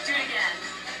 Do it again.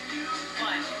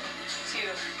 1, 2, 3.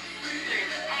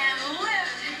 And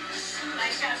lift.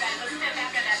 Nice job, guys. Let's step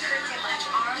back at that curtsy lunge.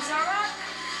 Arms are up.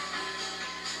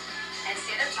 And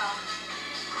stand up tall.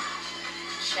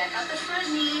 Check out the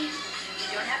front knee. You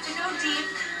don't have to go deep.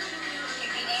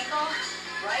 Keep the ankle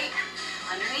right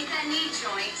underneath that knee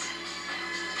joint.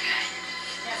 Good.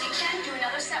 Now if you can, do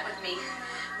another set with me.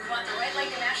 We want the right leg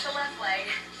to match the left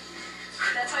leg.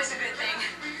 That's always a good thing.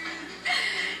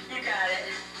 You got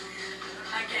it.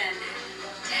 Again.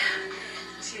 Down.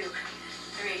 2,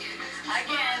 3.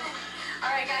 Again.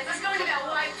 All right, guys, let's go into that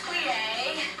wide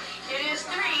plie. It is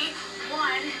 3, 1,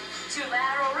 2,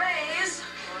 lateral raise.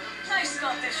 Nice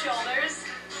sculpted shoulders.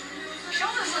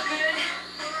 Shoulders look good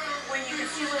when you can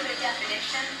see a little bit of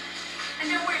definition.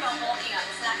 And don't worry about bulking up.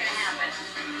 It's not going to happen.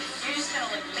 You're just going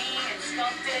to look lean and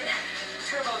sculpted,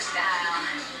 turbo style.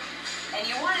 And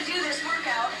you want to do this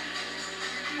workout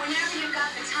whenever you've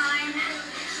got the time,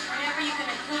 whenever you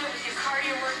can include it with your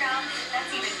cardio workout.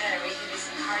 That's even better. We can do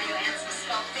some cardio and some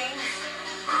sculpting.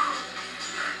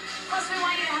 Plus, we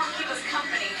want you to help keep us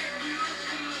company.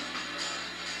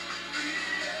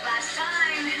 Last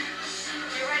time.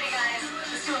 Get ready, guys.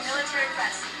 Let's do a military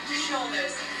press.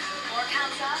 Shoulders. 4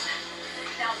 counts up.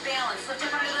 Now balance. Lift up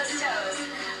under those toes.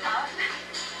 Up.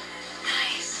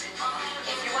 Nice.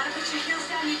 If you want to put your heels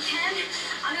down, you can.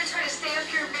 I'm going to try to stay up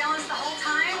here and balance the whole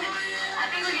time. I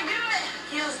think we can do it.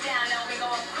 Heels down. Now we go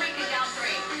up quick and down 3.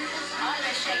 Up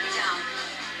and shake it down.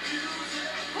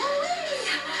 Woo-wee.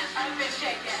 Up and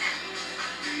shake it.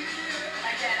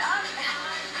 Again. Up.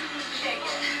 Shake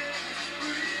it.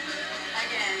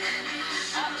 Again.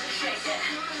 Up, shake it.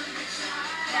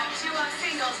 Now 2 up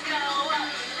singles. Go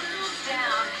up,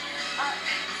 down, up,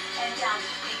 and down.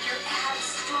 Make your abs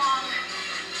strong.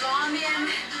 Draw them in.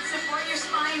 Support your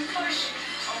spine. Push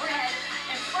overhead.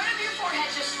 In front of your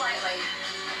forehead just slightly.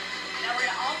 Now we're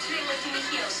going to alternate lifting the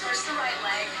heels. First the right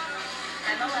leg,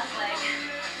 then the left leg.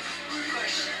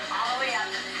 Push all the way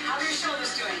up. How are your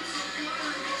shoulders doing?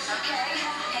 Okay.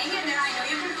 Hang in there. I know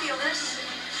you can feel this.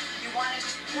 You want to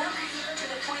just work to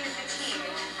the point of fatigue.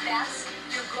 That's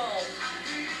your goal.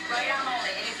 Right arm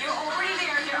only. And if you're already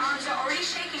there, if your arms are already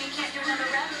shaking, you can't do another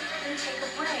rep, then take a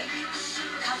break.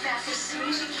 Come back as soon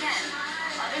as you can.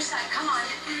 Other side, come on.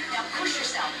 Now push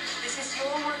yourself. This is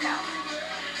your workout.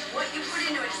 What you put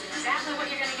into it is exactly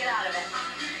what you're going to get out of it.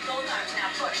 Both arms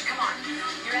now, push. Come on.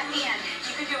 You're at the end.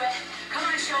 You can do it. Come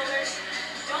on, shoulders.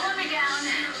 Don't let me down.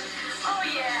 Oh,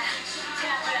 yeah.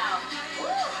 Tap it out. Woo!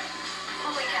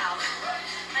 Holy cow.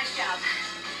 Nice job.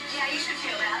 Yeah, you should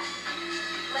feel that.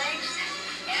 Legs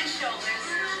and shoulders.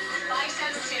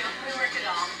 Biceps too. We worked it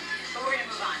all. But we're going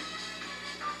to move on.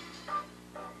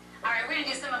 Alright, we're going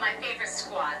to do some of my favorite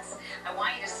squats. I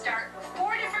want you to start with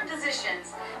 4 different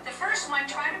positions. The first one,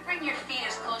 try to bring your feet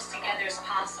as close together as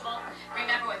possible.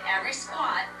 Remember, with every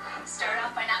squat, start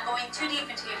off by not going too deep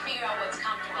until you figure out what's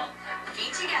comfortable.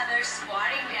 Feet together,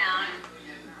 squatting down.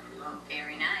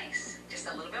 Very nice. Just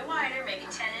a little bit wider, maybe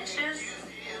 10 inches.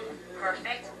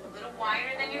 Perfect. A little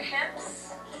wider than your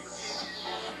hips.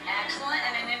 Excellent.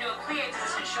 And then into a plie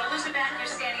position. Shoulders are back, you're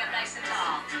standing up nice and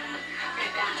tall.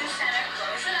 Good, back to center,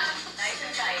 close it up, nice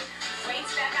and tight.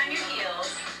 Weights back on your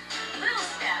heels. Little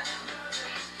step.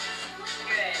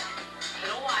 Good.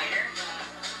 Little wider.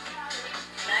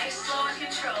 Nice, slow and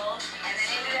controlled. And then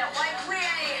into that white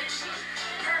plie.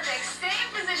 Perfect. Same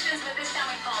positions, but this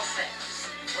time we pulse it.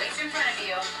 Weights in front of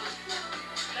you.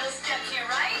 Little step to your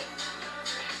right.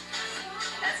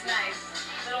 That's nice.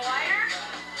 Little wider.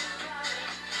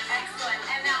 Excellent.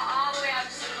 And now all the way up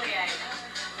to the plie.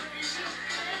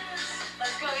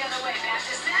 Let's go the other way. Back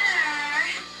to center.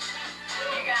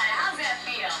 You got it. How's that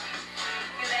feel?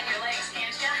 Feel that in your legs,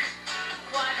 can't you?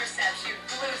 Quadriceps, your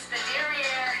glutes, the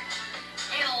derriere.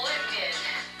 Getting lifted.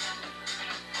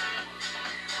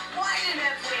 Widen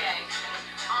that plie.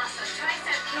 Awesome.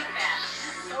 Tricep kick back.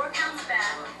 4 counts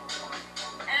back.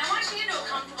 And I want you into a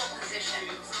comfortable position.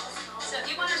 So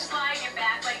if you want to slide your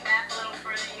back leg back a little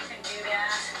further, you can do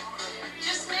that.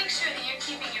 Just make sure that you're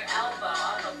keeping your elbow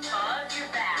up above your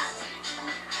back.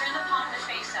 Turn the palm of the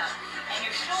face up. And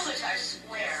your shoulders are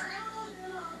square.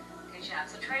 Good job.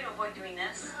 So try to avoid doing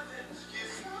this.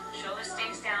 Shoulder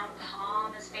stays down,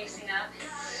 palm is facing up.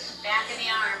 Back in the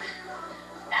arm.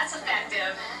 That's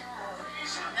effective.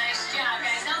 Nice job,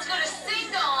 guys. Now let's go to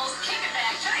singles. Kick it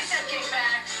back. Tricep kick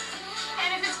back.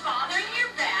 And if it's bothering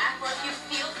your back, or if you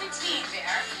feel fatigue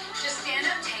there, just stand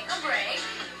up, take a break,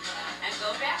 and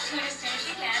go back to it as soon as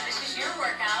you can. This is your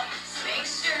workout. Make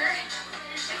sure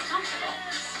it's comfortable.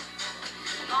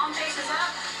 Palm faces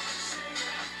up.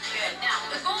 Good. Now,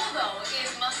 the goal, though, is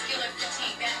muscular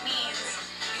fatigue. That means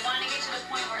you want to get to the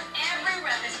point where every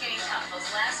rep is getting tough. Those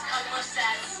last couple of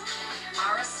sets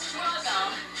are a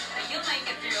struggle, but you'll make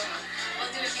it through. We'll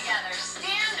do it together.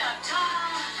 Stand up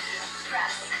tall.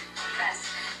 Press. Press.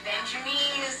 Bend your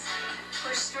knees.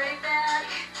 Push straight back.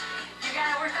 You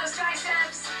gotta work those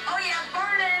triceps. Oh yeah,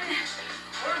 burning.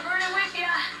 We're burning with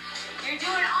you. You're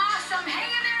doing awesome.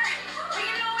 Hang in there. We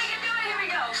can do it. We can do it. Here we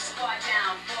go. Squat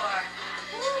down. 4.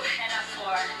 Woo. And up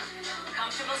 4.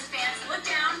 Comfortable stance. Look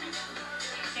down.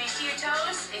 Can you see your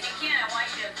toes? If you can, I want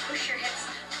you to push your hips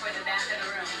toward the back of the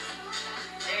room.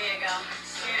 There you go.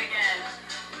 Do it again.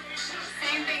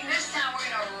 Same thing this time. We're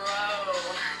gonna row.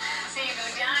 So you go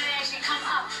down, and as you come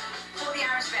up, pull the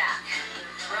arms back.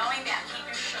 Rowing back. Keep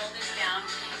your shoulders down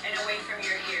and away from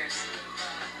your ears.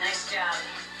 Nice job.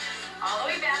 All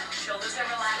the way back. Shoulders are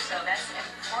relaxed, though. That's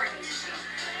important.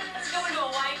 Let's go into a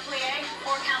wide plie.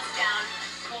 4 counts down.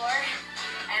 4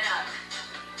 and up.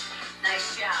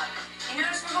 Nice job. You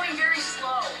notice we're going very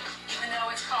slow, even though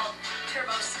it's called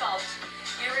Turbo Sculpt.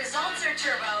 Your results are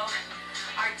turbo.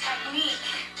 Our technique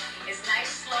is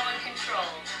nice, slow, and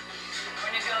controlled.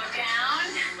 We're going to go down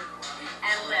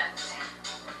and lift.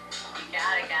 You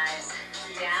got it, guys.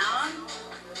 Down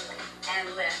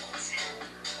and lift.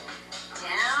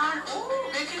 Down. Ooh,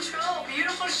 good control.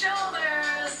 Beautiful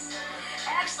shoulders.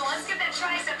 Excellent. Let's get that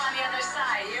tricep on the other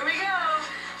side. Here we go.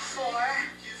 4.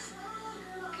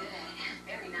 Good.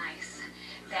 Very nice.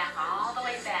 Back all the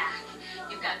way back.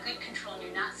 You've got good control and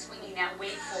you're not swinging that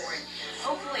weight forward.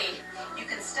 Hopefully, you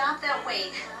can stop that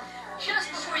weight just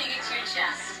before you get to your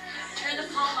chest. Turn the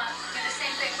palm up. Do the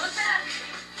same thing. Look back.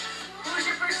 Who's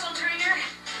your personal trainer?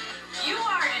 You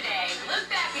are today. Look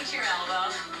back at your elbow.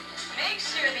 Make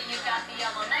sure that you've got the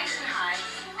elbow nice and high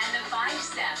and the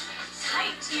bicep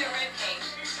tight to your rib cage.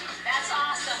 That's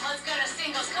awesome. Let's go to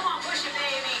singles. Come on, push it,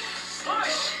 baby.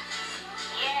 Push.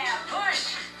 Yeah,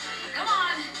 push. Come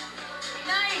on.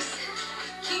 Nice.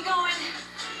 Keep going.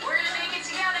 We're going to make it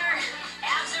together.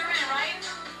 Abs are in, right?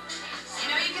 You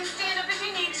know you can stand up if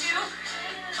you need to,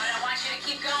 but I want you to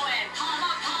keep going. Palm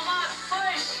up,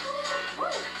 push. Woo.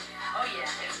 Oh yeah,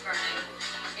 it's burning.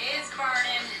 It's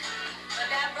burning. But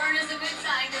that burn is a good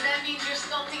sign because that means you're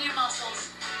sculpting your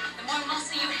muscles. The more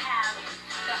muscle you have,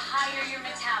 the higher your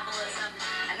metabolism.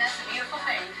 And that's a beautiful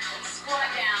thing. Squat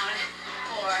down.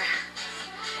 4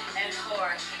 and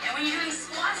 4. And when you're doing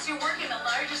squats, you're working the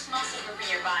largest muscle group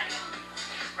in your body.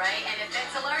 Right? And if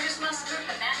it's the largest muscle group,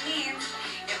 then that means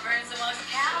it burns the most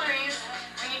calories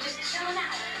when you're just chilling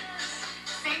out.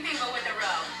 Same thing, but with a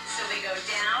row. So we go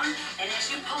down, and as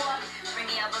you pull up, bring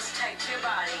the elbows tight to your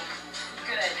body.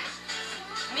 Good.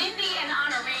 Mindy and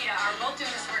Anarita are both doing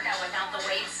this workout without the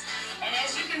weights. And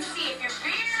as you can see, if you're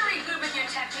very good with your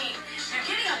technique, you're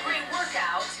getting a great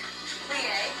workout,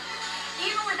 plie,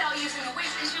 even without using the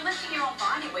weights, because you're lifting your own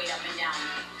body weight up and down.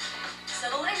 So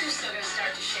the legs are still going to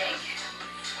start to shake.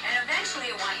 And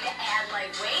eventually I want you to add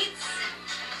light weights.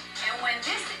 And when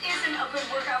this isn't a good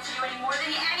workout for you anymore, then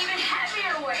you add even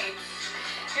heavier weights.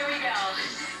 Here we go.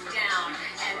 Down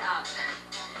and up.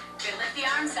 Good. Lift the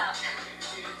arms up.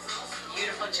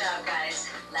 Beautiful job,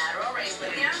 guys. Lateral raise.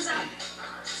 Lift the arms up.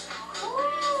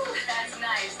 Woo! That's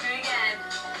nice. Do it again.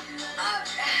 Up.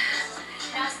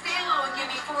 Now stay low and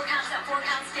give me 4 counts up, 4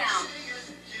 counts down.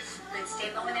 Let's stay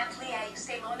low in that plie.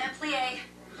 Stay low in that plie.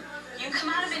 You can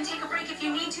come out of it and take a break if you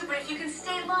need to, but if you can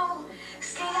stay low,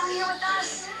 stay down here with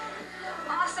us.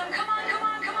 Awesome. Come on, come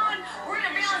on, come on. We're going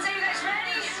to balance. Are you guys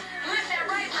ready? Lift that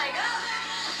right leg up.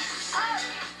 Up.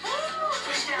 Woo!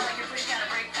 Push down like you're pushing out a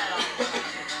brake pedal.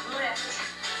 Lift.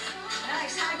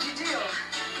 Nice. How'd you do?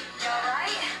 You all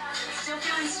right? Still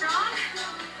feeling strong?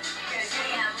 Good. Do it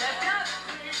again. Lift up.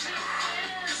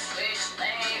 Switch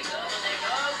legs. Double leg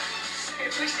up.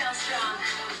 Good. Push down strong.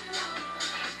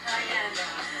 Again.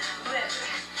 Lift.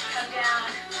 Come down.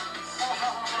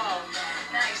 Oh.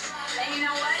 Nice. And you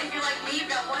know what? If you're like me,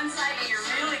 you've got one side that you're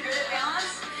really good at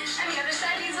balance, and the other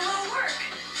side needs a little work.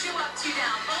 2 up, 2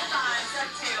 down. Both arms. Up,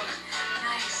 2.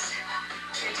 Nice.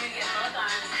 Good. Do it again. Both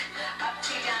arms. Up,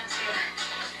 2, down, 2.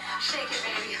 Shake it,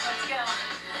 baby. Let's go.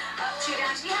 Up, 2,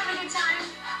 down. You having a good time?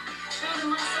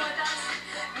 Building muscle with us.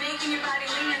 Making your body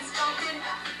lean and sculpted.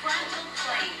 Frontal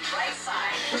plane. Right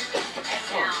side. And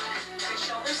down. Good.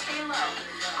 Shoulders stay low.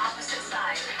 Opposite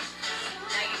side.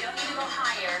 Now you don't need to go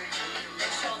higher than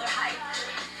shoulder height.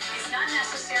 It's not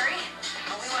necessary,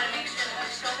 but we want to make sure that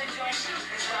the shoulder joint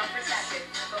is well protected.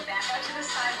 Go back out to the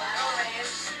side, lateral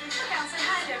raise. Look out, say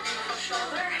hi there, beautiful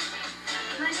shoulder.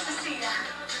 Nice to see ya.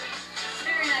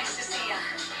 Very nice to see ya.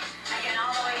 Again,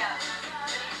 all the way up.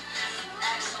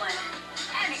 Excellent.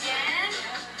 And again.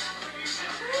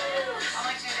 Woo. I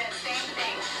want you to do that same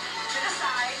thing. To the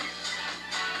side.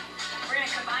 We're going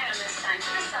to combine them this time.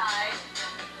 To the side.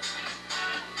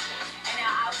 And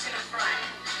now out to the front.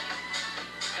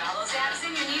 Draw those abs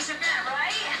in, your knees are bent,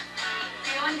 right?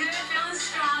 Feeling good, feeling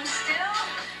strong still?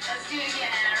 Let's do it again.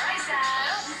 Right side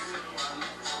up.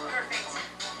 Perfect.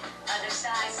 Other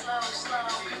side, slow.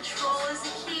 Control is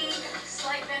the key.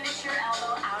 Slight bend at your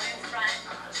elbow, out in front.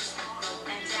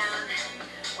 And down.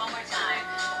 One more time.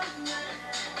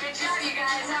 Good job, you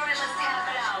guys. All right, let's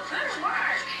tap it out. Good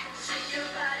work. Shake your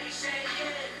body, shake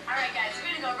it. All right, guys,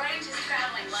 we're going to go right into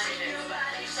straddling lunges.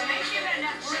 So make sure you've got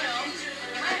enough room.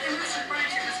 You might have to move some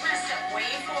furniture because we're going to step way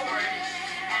forward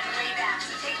and way back.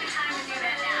 So take the time to do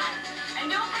that now. And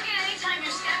don't forget, anytime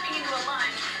you're stepping into a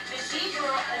lunge, the deeper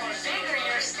or bigger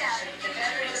your step, the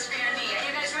better it is for your knee. Are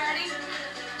you guys ready?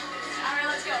 All right,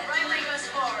 let's go. Right leg goes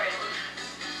forward.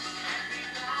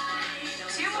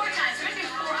 2 more times. We're going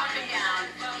to do 4 up and down,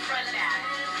 front back.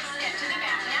 Step to the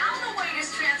back. Now the weight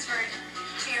is transferred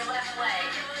to your left leg.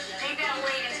 Take that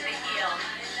weight into the heel.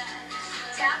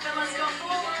 Tap it, let's go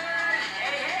forward.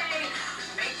 Hey.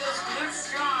 Make those glutes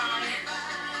strong.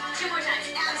 2 more times.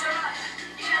 Abs are up.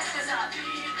 Chest is up.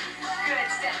 Good.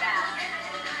 Step back.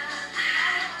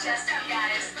 Chest up,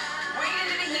 guys. Weight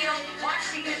into the heel. Watch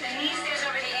to get the knee stays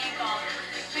over the ankle.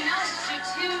 So now let's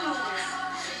just do 2s.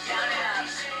 Down and up.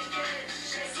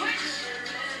 Switch.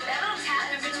 That little tap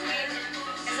in between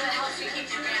is what helps you keep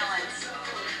your balance.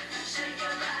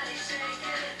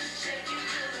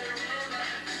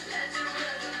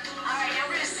 Alright, now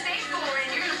we're going to stay forward and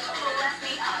you're going to pull the left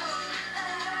knee up.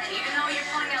 And even though you're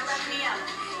pulling that left knee up,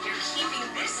 you're keeping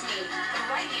this knee, the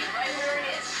right knee, right where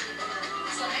it is.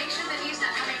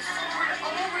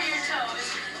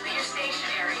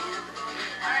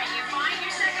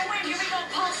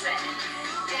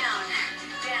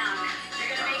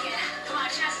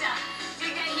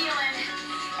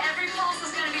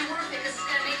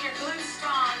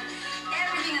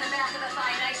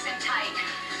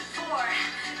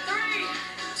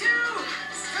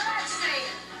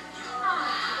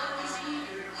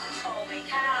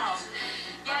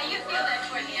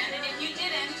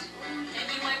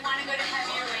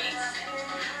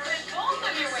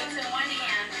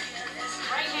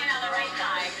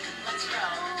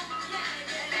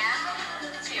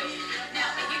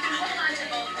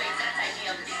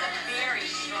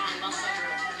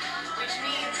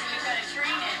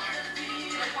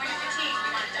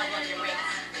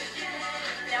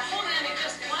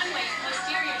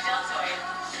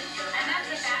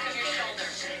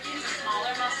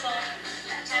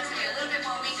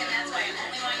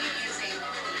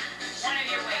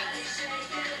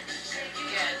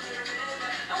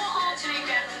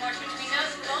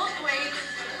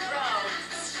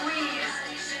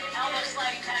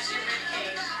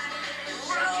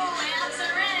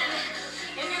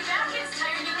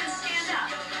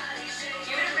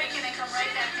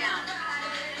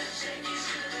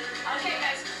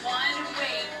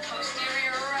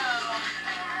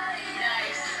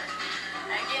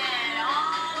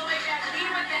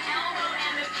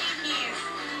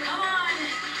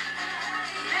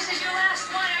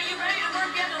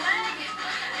 work the other leg.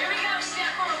 Here we go. Step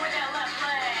forward with that left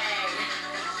leg.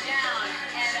 Down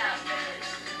and up.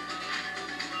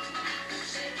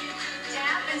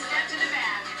 Tap and step to the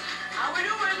back. How we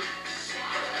doing?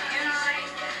 Doing all right?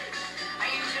 Are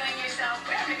you enjoying yourself?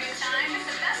 We're having a good time. It's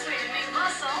the best way to make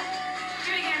muscle. Do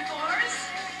it again, fours.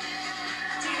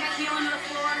 Take that heel into the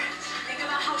floor. Think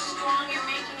about how strong you're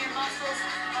making your muscles,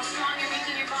 how strong you're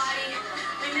making your body.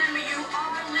 Remember, you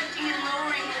are lifting and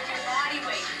lowering with your body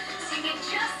weight. So you get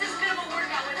just as good of a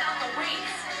workout without the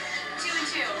weights. 2 and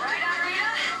 2. Right,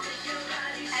 Arita?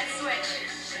 And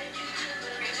switch.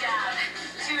 Good job.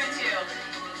 2 and 2.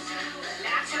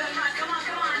 Back to the front. Come on,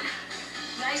 come on.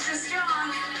 Nice and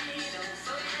strong.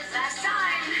 Last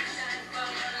time.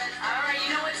 All right, you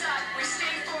know what's up. We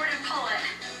stay forward and pull it.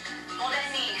 Hold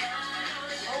that knee.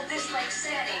 Hold this leg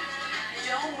steady.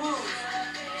 Don't move.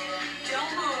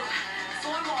 Don't move.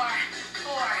 4 more.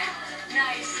 4.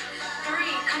 Nice. 3.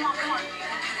 Come on, come on. You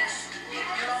can do this.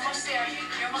 You're almost there.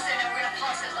 You're almost there. Now we're going to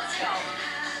pulse it. Let's go.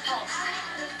 Pulse.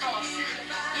 Pulse.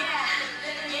 Yeah.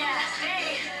 Yeah.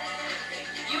 Stay.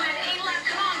 You have 8 left.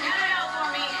 Come on. Count it out for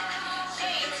me.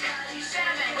 8.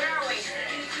 7. Where are we?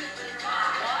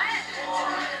 What?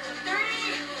 3,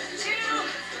 2.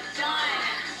 Done.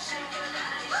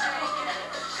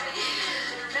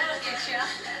 That'll get you.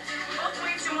 Both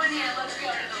weights in one hand. Let's go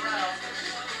to the row.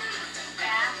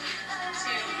 Back,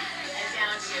 2, and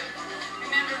down 2.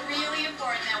 Remember, really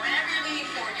important that whenever you're leaning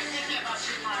forward, you're thinking about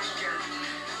your posture.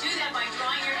 Do that by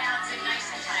drawing your abs in nice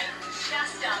and tight.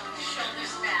 Chest up,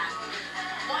 shoulders back.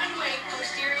 One weight,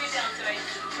 posterior deltoid,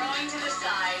 throwing to the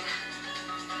side.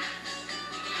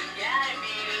 You got it,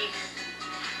 baby.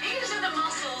 These are the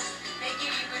muscles that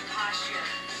give you good posture.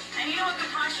 And you know what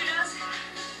good posture does?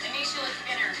 It makes you look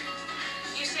thinner.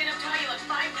 You stand up tall, you look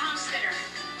 5 pounds thinner.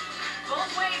 Both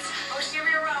weights,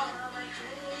 posterior row.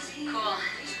 Cool.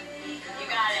 You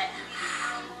got it.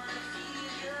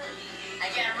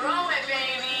 Again, row it,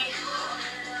 baby.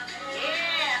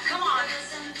 Yeah, come on.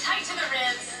 Tight to the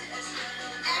ribs.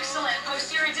 Excellent.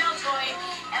 Posterior deltoid.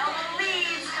 Elbow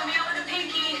leads. Coming out with a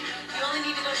pinky. You only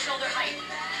need to go shoulder height.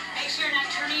 Make sure you're not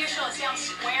turning your shoulders down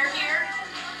square here.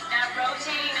 Not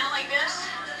rotating, not like this.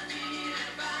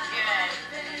 Good.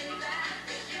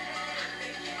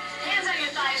 Hands on your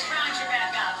thighs, round your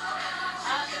back up.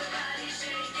 Up.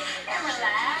 And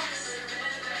relax.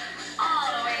 All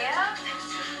the way up.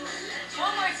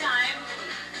 One more time.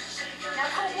 Now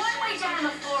put one weight down on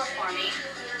the floor for me.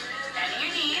 Bend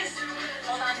your knees.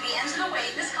 Hold on to the ends of the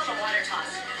weight. This is called a water toss.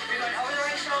 We're going over the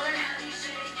right shoulder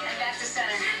and back to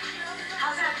center.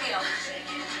 How's that feel?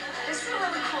 This is a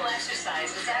really cool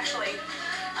exercise. It's actually,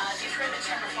 if you've heard the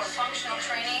term before, functional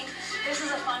training, this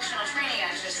is a functional training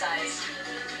exercise.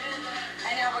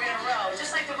 And now we're going to row,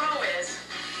 just like the row is.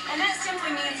 And that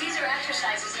simply means these are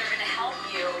exercises that are going to help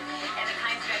you in the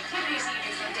kinds of activities that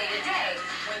you do from day to day.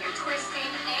 When you're twisting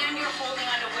and you're holding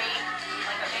onto weight,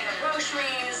 like a bag of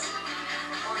groceries,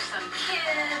 or some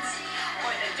kids,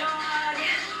 or the dog.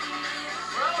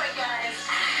 Row it, guys.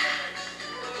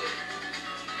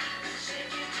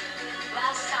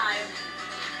 Last time.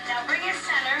 Now bring it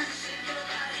center,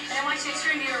 and I want you to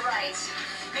turn to your right.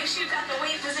 Make sure you've got the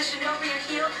weight positioned over your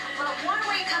heel. Let one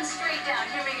weight come straight down.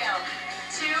 Here we go.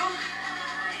 2,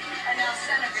 and now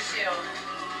center for 2.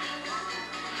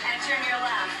 And turn your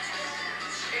left.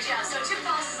 Good job. So 2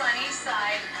 pulses on each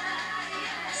side.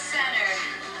 Center.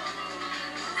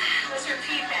 Let's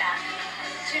repeat that.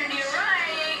 Turn to your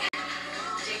right.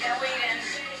 Take that weight in.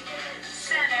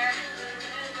 Center.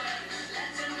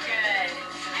 Good.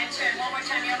 And turn one more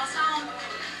time. You're almost home.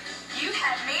 You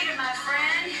have made it, my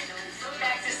friend.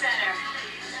 Back to center.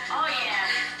 Oh, yeah.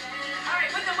 All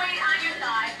right, put the weight on your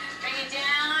thigh. Bring it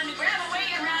down. Grab a weight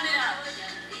and round it up.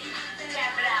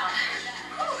 Tap it out.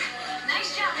 Whew.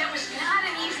 Nice job. That was not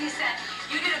an easy set.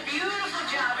 You did a beautiful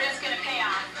job, but it's going to pay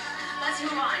off. Let's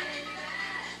move on.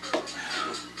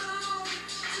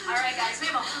 All right, guys, we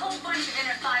have a whole bunch of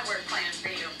inner thigh work planned for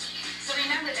you. So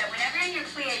remember that whenever you're in your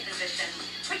plie position,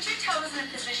 put your toes in a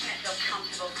position that feels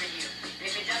comfortable for you. And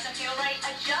if it doesn't feel right,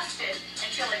 adjust it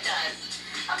until it does.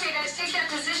 Okay, guys, take that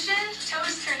position.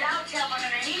 Toes turned out, tailbone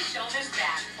underneath, shoulders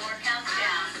back. 4 counts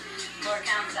down, 4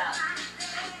 counts up.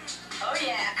 Oh,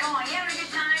 yeah. Come on, you having a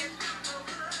good time?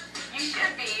 You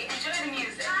should be. Enjoy the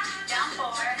music. Down 4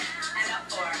 and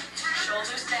up 4.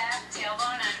 Shoulders back,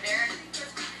 tailbone under.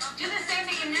 Do the same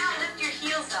thing and now lift your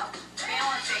heels up.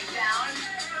 Balancing down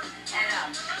and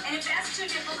up. And if that's too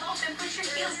difficult, then put your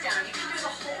heels down. You can do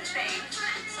the whole thing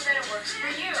so that it works for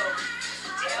you.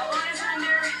 Tailbone is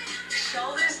under,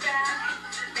 shoulders back,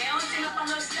 balancing up on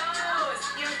those toes.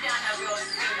 Heels down, now go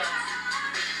singles.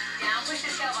 Down, push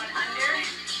the tailbone under,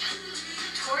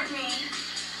 toward me.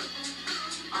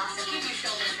 Awesome. Keep your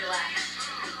shoulders relaxed.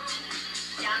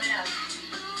 Down and up.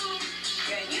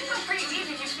 Good. You can go pretty deep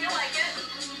if you feel like it.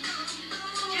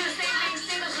 Do the same thing,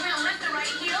 singles. We're going to lift the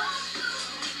right heel.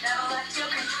 Now the left heel,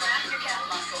 contract your calf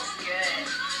muscles. Good.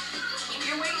 Keep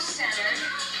your weight centered.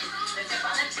 The dip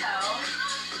on the toe.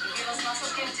 You feel those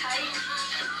muscles getting tight?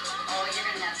 Oh, you're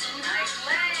going to have some nice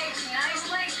legs. Nice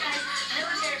legs, guys.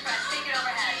 Military press. Take it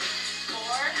overhead.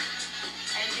 Forward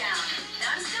and down.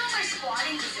 Now I'm still in my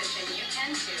squatting position. You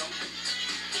can too.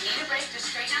 If you need a break, just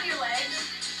straighten out your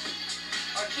legs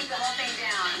or keep the whole thing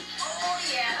down. Oh,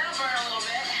 yeah, that'll burn a little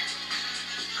bit.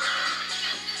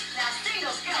 Now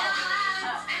singles, go.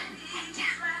 Up and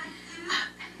down.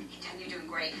 Up and down. You're doing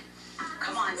great.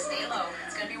 Come on, stay low.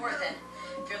 It's going to be worth it.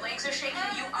 If your legs are shaking,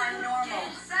 you are normal.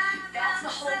 That's the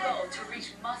whole goal, to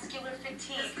reach muscular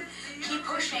fatigue. Keep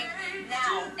pushing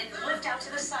now and lift out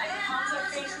to the side. Palms are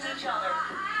facing each other.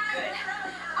 Good.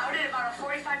 Out at about a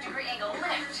 45-degree angle.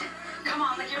 Lift. Come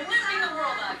on, like you're lifting the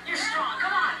world up. You're strong.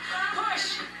 Come on.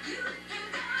 Push.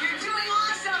 You're doing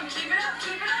awesome. Keep it up.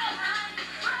 Keep it up.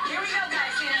 Here we go,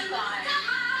 guys. Stand by.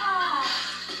 Oh.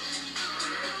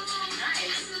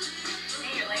 Nice.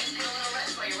 See, your legs get a little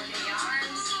rest while you're working the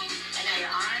arms. And now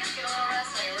your arms get a little rest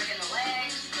while you're working the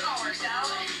legs. It all works out.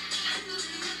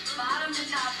 Bottom to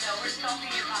top, though, we're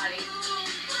sculpting your body.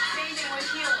 Same thing with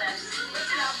heel lifts. Lift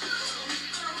it up.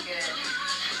 Good.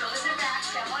 Shoulders are back.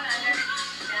 Step one under.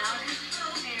 Down.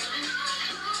 Two.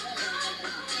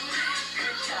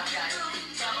 Good job, guys.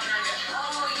 Step one under.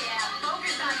 Oh, yeah.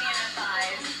 Focus on the inner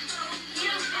thighs.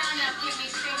 Heels down. Now give me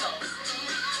singles.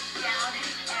 Down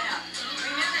and up.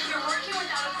 Remember, if you're working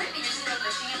without equipment, you're still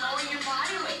lifting and lowering your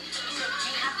body weight. So if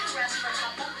you have to rest for a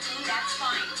couple, that's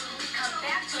fine. Come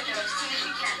back to it, though, as soon as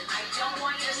you can. I don't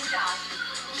want you to stop.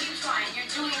 Keep trying. You're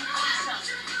doing awesome.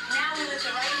 Now we lift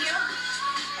the right heel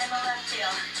and the left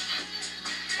heel.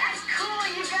 That's cool.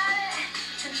 You got it.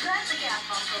 Contract the calf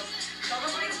muscles. Shoulder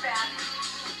blades back.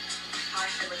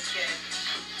 Posture looks good.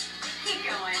 Keep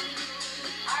going.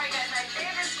 All right, guys. My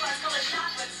favorite squat is called a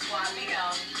shot put squat. We go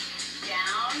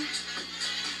down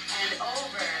and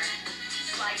over.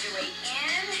 Slide your weight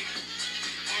in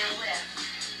and lift.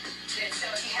 Good. So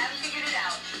if you haven't figured it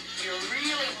out, you're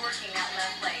really working that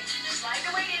left leg. Slide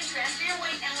the weight in, transfer your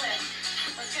weight, and lift.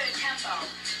 Let's go to tempo.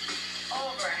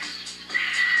 Over.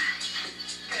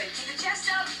 Good. Keep the chest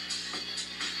up.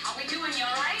 How we doing? You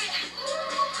all right?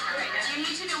 Great. Now if you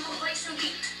need to do, we'll play some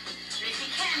deep. But if you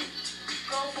can,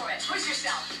 go for it. Push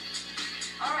yourself.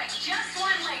 All right. Just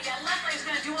one leg. That left leg's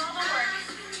going to do all the work.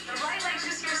 The right leg's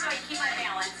just here so I can keep my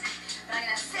balance. But I'm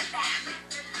going to sit back.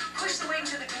 Push the weight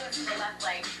to the glutes of the left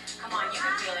leg. Come on, you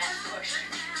can feel that push.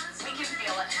 We can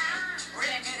feel it. We're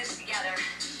going to do this together.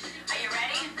 Are you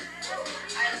ready? All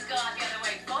right, let's go out the other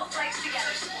way. Both legs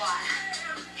together, squat.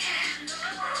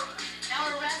 Now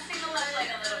we're resting the left leg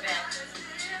a little bit.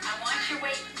 I want your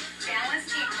weight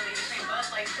balanced equally between both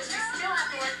legs because we still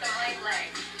have to work the right leg.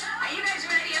 Are you guys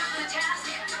ready up for the task?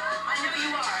 I know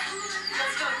you are.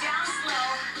 Let's go down slow,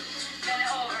 then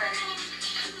over.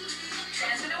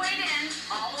 Transfer the weight in,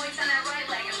 all the weight's on that right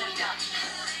leg and lift up.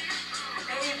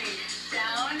 Baby,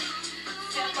 down,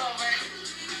 step over.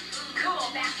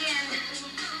 Cool, back in.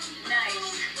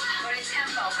 Nice. Go to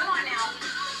tempo. Come on now.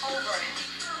 Over.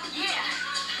 Yeah,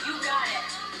 you got it.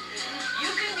 You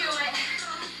can do it.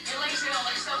 Your legs are going to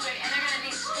look so good and they're going to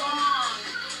be strong.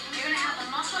 You're going to have the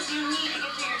muscles you need to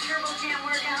get through your Turbo Jam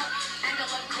workout and to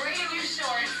look great in your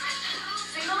shorts.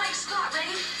 Single leg squat.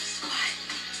 Ready? Squat.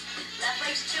 Left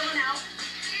leg's chilling out.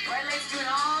 Right leg's doing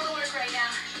all the work right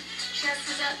now. Chest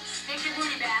is up. Stick your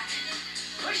booty back.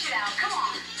 Push it out. Come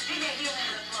on. Dig that heel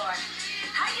into the floor.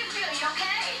 How you feel? You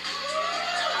okay?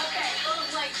 Okay.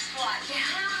 Both legs squat.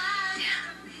 Down.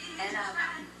 Down. And up.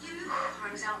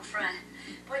 Arms out in front.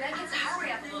 Boy, that gets the heart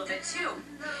rate up a little bit too.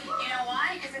 You know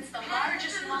why? Because it's the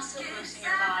largest muscle groups in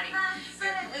your body.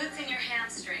 Your glutes and your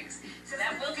hamstrings. So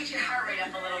that will get your heart rate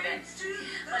up a little bit.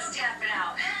 Let's tap it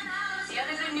out. The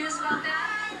other good news about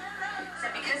that is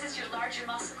that because it's your larger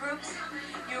muscle groups,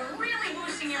 you're really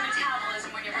boosting your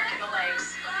metabolism when you're working the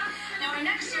legs. Now, our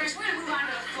next series, we're going to move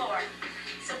on to the floor.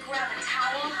 So grab a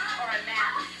towel or a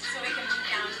mat so we can move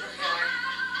down to the floor.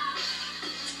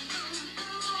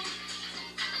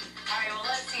 All right, well,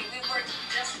 let's see. We've worked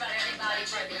just about every body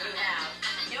part that you have.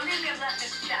 The only thing we have left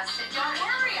is chest. And don't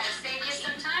worry, I saved you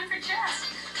some time for chest.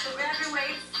 So grab your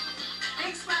weights,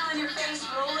 big smile on your face,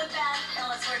 roll it back, and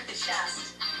let's work the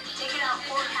chest. Take it out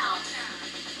 4 counts.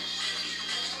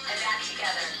 And back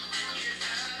together.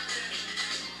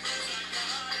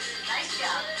 Nice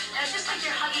job. Now it's just like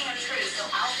you're hugging a tree. So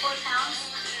out 4 counts,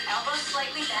 elbows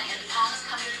slightly bent, and palms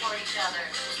coming toward each other.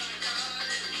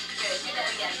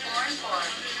 again, 4 and 4.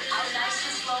 Out nice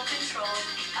and slow, controlled.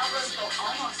 Elbows go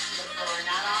almost to the floor,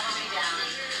 not all the way down.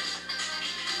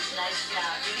 Nice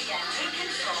job. Do it again. Good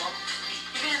control.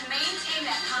 You're going to maintain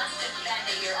that constant bend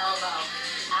at your elbow.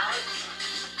 Out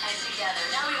and together.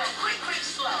 Now we go quick, quick,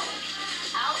 slow.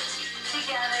 Out,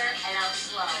 together, and out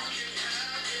slow.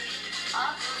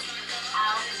 Up,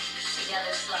 out,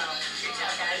 together, slow. Good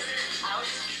job, guys. Out,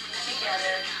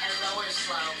 together, and lower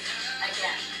slow.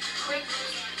 Again. Quick,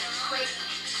 quick.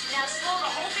 Now slow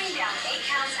the whole thing down. 8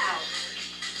 counts out.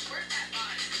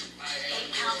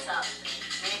 8 counts up.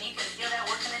 Man, you can feel that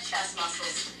work in the chest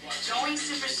muscles. Going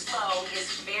super slow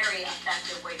is a very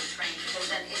effective way to train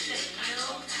because then it's just you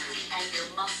and your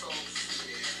muscles.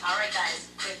 All right,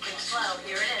 guys. Quick, quick, slow.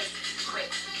 Here it is.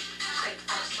 Quick, quick,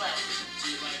 up, slow.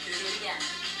 Do it again.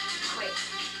 Quick,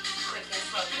 quick, and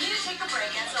slow. You need to take a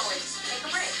break, as always. Take a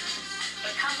break.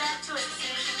 But come back to it as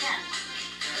soon as you can.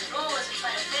 The goal is to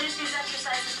try to finish these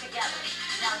exercises together.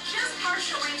 Now, just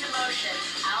partial range of motion.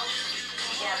 Out,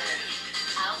 together.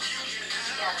 Out,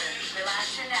 together.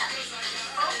 Relax your neck.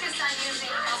 Focus on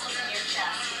using the muscles in your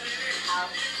chest.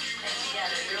 Out and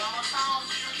together. You're almost home.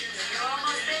 You're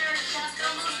almost there. Chest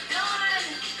almost done.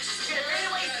 You're going to bring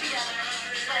the weights together.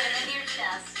 Slide them into your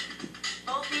chest.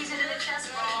 Both knees into the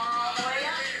chest. Roll all the way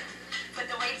up.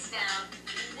 Put the weights down.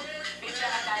 Good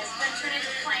job, guys. Then turn into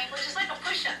plank, which is like a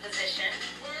push-up position.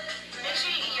 Make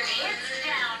sure you get your hips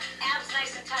down, abs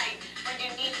nice and tight. Bring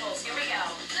your knee pulls. Here we go.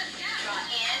 Draw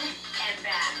in and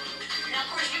back. Now, of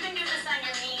course, you can do this on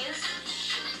your knees,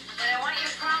 but I want you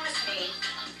to promise me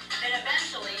that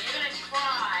eventually you're going to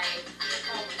try to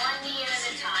pull one knee in at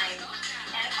a time,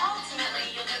 and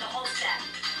ultimately you'll do the whole set.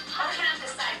 Open up the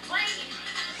side plank.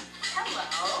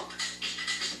 Hello.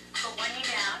 Put one knee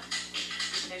down.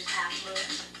 There's half moon.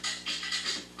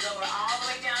 Lower all the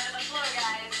way down to the floor,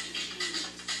 guys.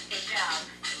 Good job.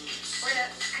 We're going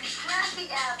to contract the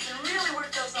abs and really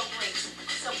work those obliques.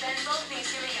 So bend both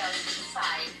knees. Here we go.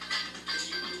 Side.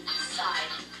 Side.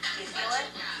 You feel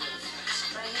it?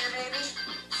 Right here, baby.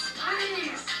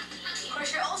 Squeeze. Of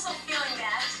course, you're also feeling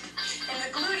that in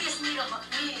the gluteus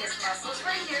medius muscles.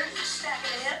 Right here. Back of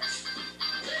the hips.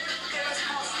 Okay, let's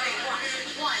come straight.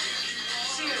 1,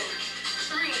 2,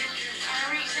 3. And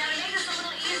reach. Now, to make this a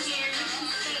little easier, you can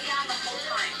stay down the whole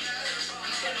time.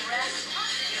 You can rest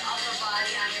your upper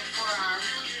body on your forearm,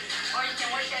 or you can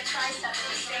work that tricep at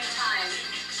the same time.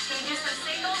 Can you do some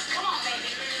singles? Come on, baby.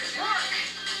 Work.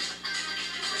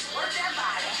 Just work that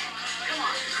body. Come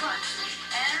on. Crunch.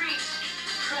 And reach.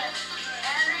 Crunch.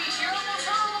 And reach. You're almost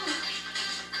home.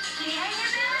 Can you hang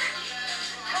in there?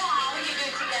 Come on. We can do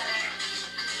it together.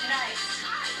 Nice.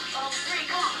 All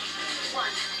 3. Come on. 1,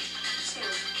 2,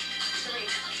 3.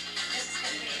 This is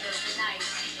going to give you those nice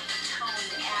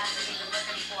toned abs that you've been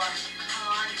looking for.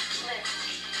 Come on. Lift.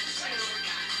 2,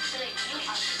 3. You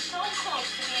are so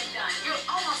close to being done. You're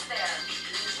almost there.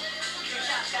 Good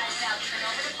job, guys. Now turn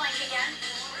over to plank again.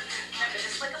 Remember,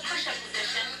 this is like a push-up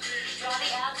position. Draw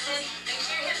the abs in. Make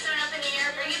sure your hips are up in the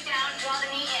air. Bring it down. Draw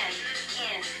the knee in.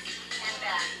 In. And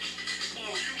back.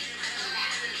 In.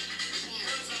 Back. In.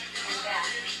 And back.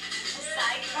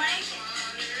 Side plank.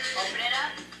 Open it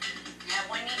up. Have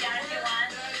one knee down if you want.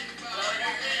 Lower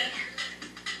that knee.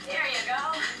 There you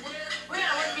go. We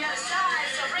gotta work the other side,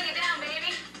 so bring it down,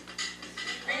 baby.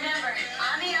 Remember,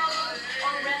 on the elbow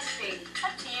or resting.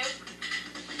 Up to you.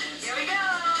 Here we go.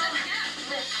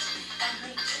 Lift and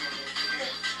reach.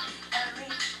 Lift and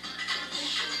reach.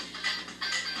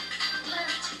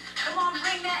 Lift. Come on,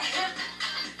 bring that hip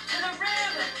to the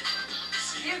rib.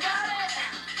 You got it.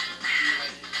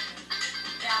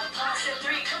 Now pulse at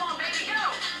 3. Come on, baby,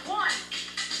 go. 1,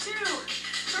 2,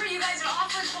 3. You guys are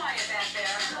awfully quiet back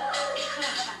there.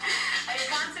 Are you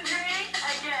concentrating?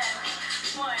 Again.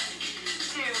 1,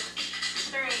 2,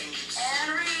 3. And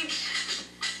reach.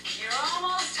 You're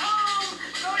almost home.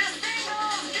 Go to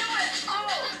singles. Do it. Oh.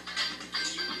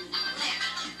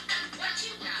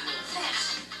 Lift.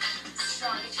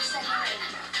 Strong. Get your second rib.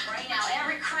 Right now,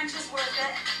 every crunch is worth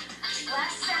it.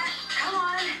 Last set. Come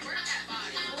on.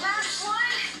 Last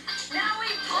one. Now we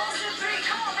pulse at 3.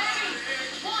 Come on, baby.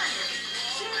 1,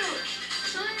 2,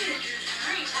 3.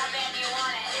 Reach. How bad do you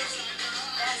want it?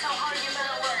 That's how hard you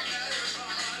better work.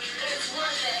 It's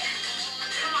worth it.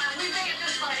 Come on, we made it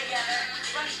this far together.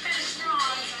 Let's finish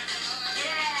strong.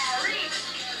 Yeah, reach.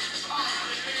 Oh,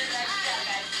 nice job,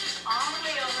 guys. All the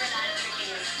way over and onto your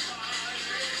knees.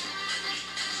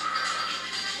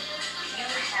 You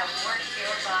have worked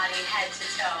your body head to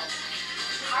toe.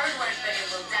 Hard work, but it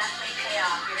will definitely pay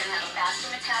off. You're going to have a faster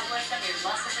metabolism. Your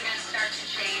muscles are going to start to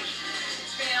change.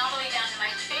 Let's bring it all the way down to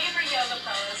my favorite yoga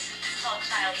pose. called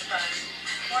child's pose.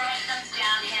 Forehead comes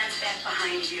down, hands back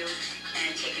behind you,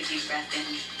 and take a deep breath in.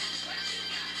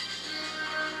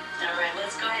 All right,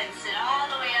 let's go ahead and sit all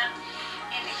the way up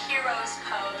into hero's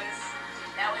pose.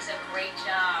 That was a great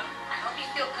job. I hope you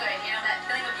feel good. You know that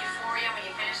feeling of euphoria when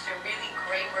you finished a really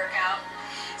great workout?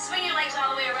 Swing your legs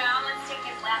all the way around. Let's take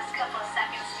these last couple of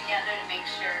seconds together to make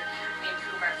sure we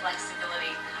improve our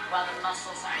flexibility while the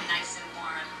muscles are nice and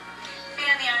warm.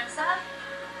 Fan the arms up.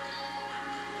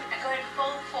 And go ahead and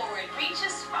fold forward. Reach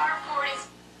as far forward as...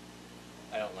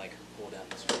 I don't like her pull down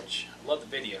the stretch. I love the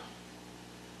video,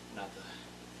 not her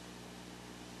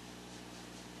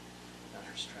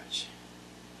stretch.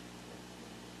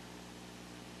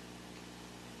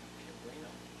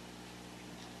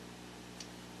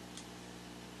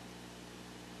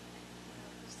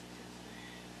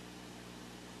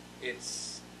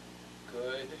 It's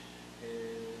good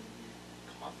in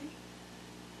coffee.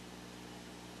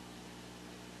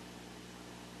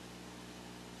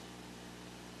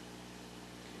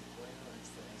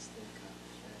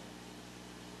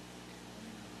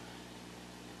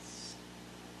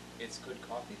 It's good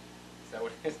coffee.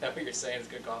 Is that what you're saying? It's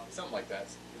good coffee, something like that.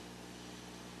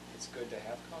 It's good to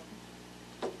have coffee.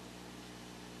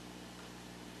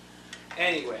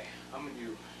 Anyway, I'm gonna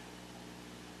do.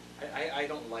 I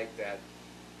don't like that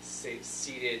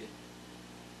seated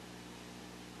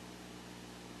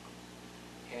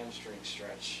hamstring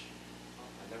stretch. I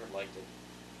never liked it.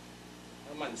 I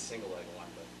don't mind the single leg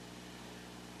one, but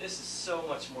this is so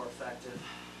much more effective.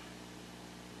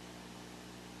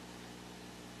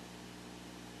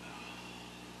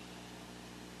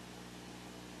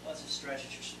 Lots of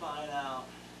stretches your spine out.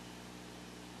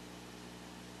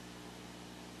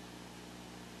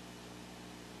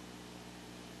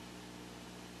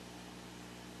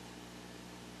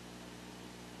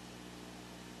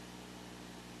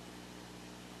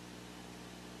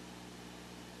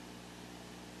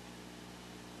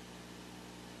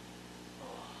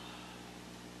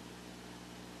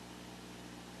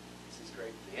 This is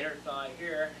great for the inner thigh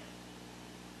here.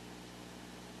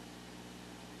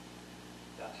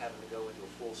 Without having to go into a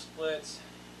full split.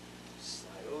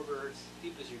 Slide over as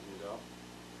deep as you can go.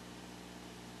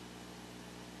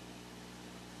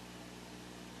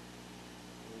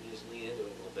 And you just lean into it a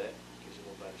little bit, gives you a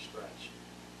little better stretch.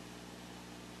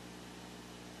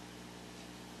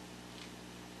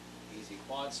 Easy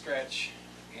quad stretch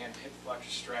and hip flexor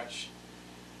stretch.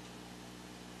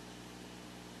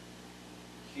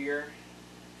 Here,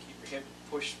 keep your hip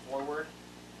pushed forward.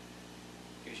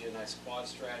 Gives you a nice quad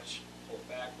stretch. Pull it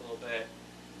back a little bit,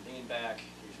 lean back,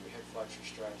 here's your hip flexor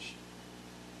stretch.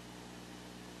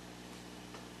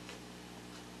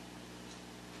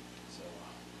 So,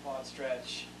 quad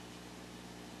stretch.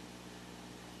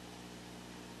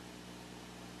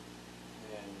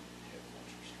 And hip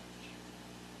flexor stretch.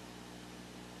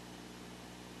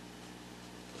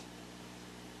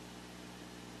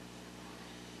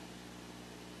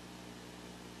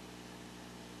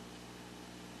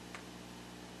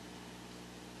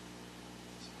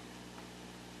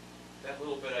 That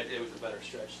little bit I did was a better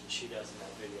stretch than she does in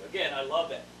that video. Again, I love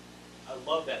that. I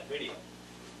love that video.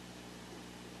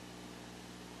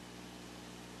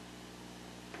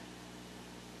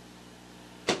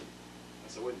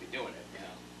 Else I wouldn't be doing it, you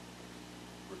know,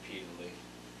 repeatedly.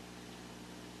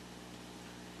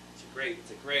 It's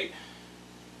a great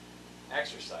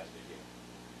exercise video.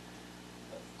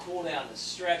 But cool down, the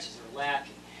stretches are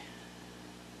lacking.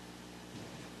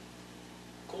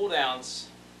 Cool downs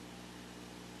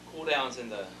in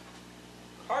the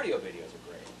cardio videos are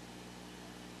great,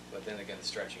 but then again the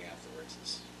stretching afterwards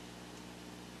is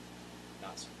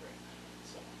not so great.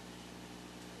 So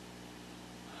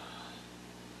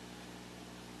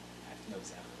I have to know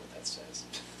exactly what that says.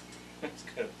 It's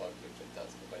gonna bug me if it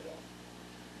doesn't, if I don't.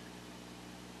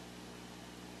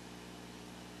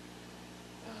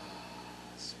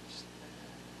 Switch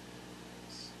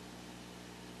this.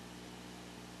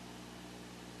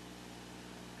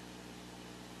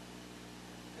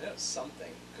 That was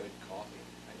something. Good coffee.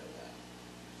 I know that.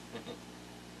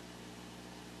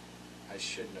 I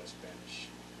should know Spanish.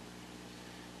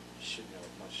 Should know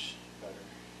it much better.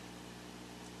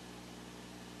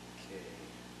 Okay.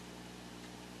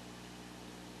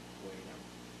 Bueno.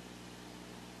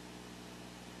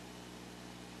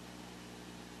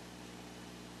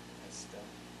 Esta.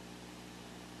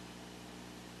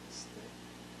 Este.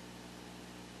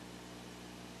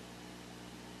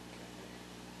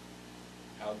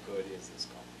 How good is this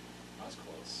coffee? That was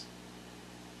close.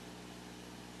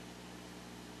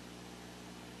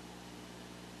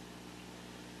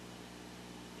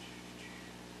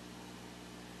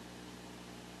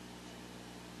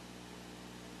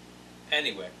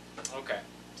 Anyway, okay,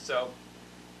 so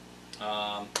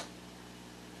let's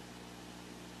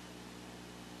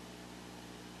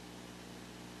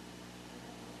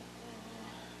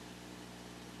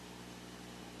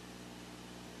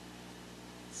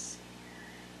see here.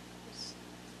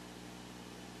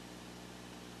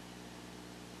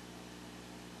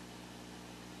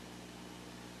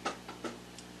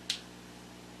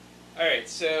 All right,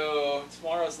 so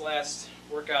tomorrow's the last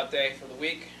workout day for the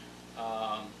week.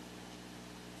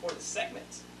 For the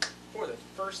segment, for the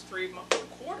first 3 months of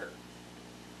the quarter.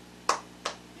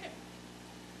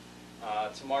 Yeah.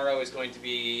 Tomorrow is going to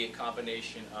be a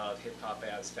combination of hip hop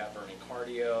abs, fat burning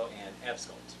cardio, and ab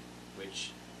sculpt,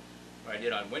 which what I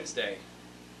did on Wednesday.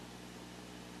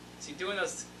 See, doing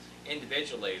those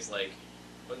individually is like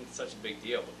wasn't such a big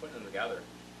deal, but putting them together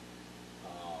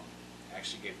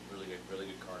actually gave really good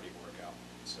cardio workout.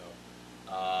 So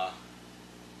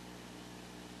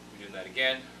we're doing that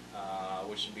again.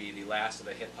 Which would be the last of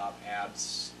the hip hop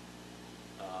abs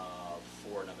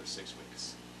for another 6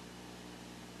 weeks.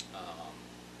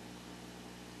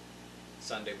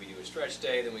 Sunday we do a stretch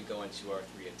day, then we go into our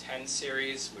 3 of 10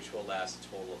 series, which will last a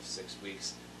total of 6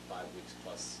 weeks, 5 weeks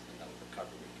plus another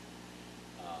recovery week.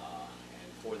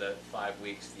 And for the 5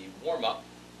 weeks, the warm up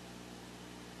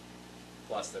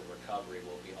plus the recovery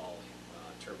will be all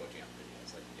turbo jam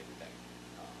videos like we did today.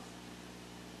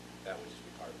 That would just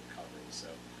be part of the recovery. So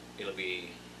it'll be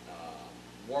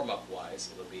warm-up wise,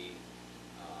 it'll be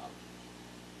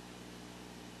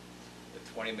the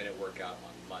 20-minute workout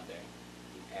on Monday,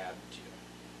 the ab jam.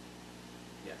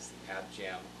 Yes, the ab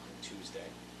jam on Tuesday.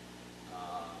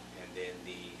 And then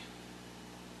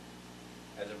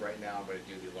as of right now, I'm going to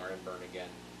do the learn and burn again,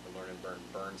 the learn and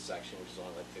burn section, which is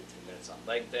only like 15 minutes on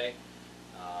leg day.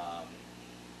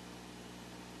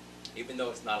 Even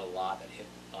though it's not a lot that hip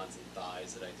buns and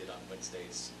thighs that I did on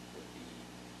Wednesdays with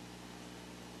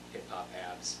the hip hop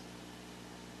abs,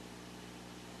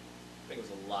 I think it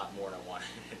was a lot more than I wanted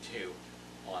to do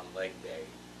on leg day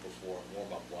before,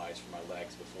 warm up wise for my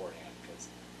legs beforehand, because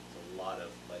there's a lot of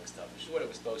leg stuff, which is what it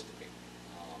was supposed to be.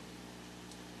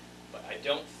 But I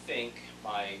don't think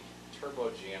my Turbo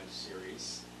Jam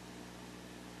series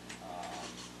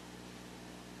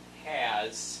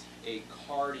has a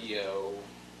cardio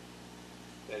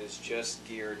that is just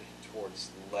geared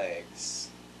towards legs.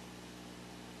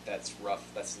 That's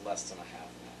rough, that's less than a half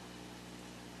an hour.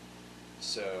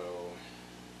 So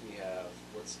we have,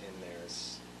 what's in there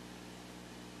is,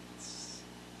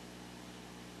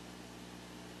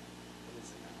 what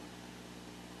is it now?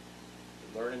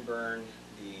 The Learn and Burn,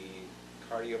 the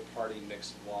Cardio Party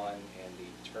Mix 1, and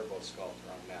the Turbo Sculpt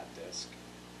are on that disc.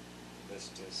 This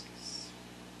disc is,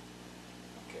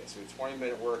 okay, so a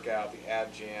 20-minute workout, the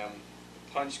ab jam,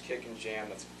 the punch, kick, and jam,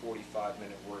 that's a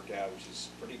 45-minute workout, which is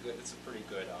pretty good. It's a pretty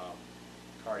good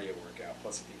cardio workout.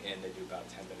 Plus at the end, they do about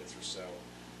 10 minutes or so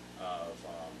of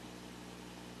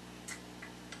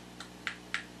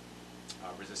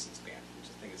resistance band, which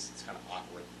I think it's kind of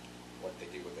awkward what they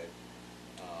do with it.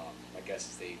 My guess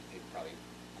is they probably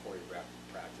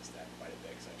practice that quite a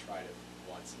bit, because I tried it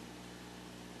once, and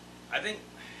I think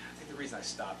the reason I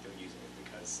stopped using it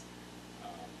because I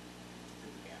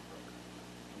think the band broke.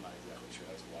 I'm not exactly sure.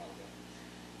 That was a while ago.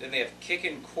 Then they have Kick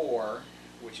and Core,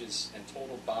 which is, and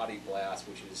Total Body Blast,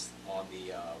 which is on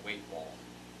the weight ball,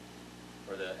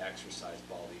 or the exercise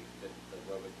ball, the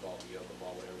aerobic ball, the yoga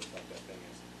ball, whatever the fuck that thing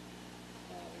is.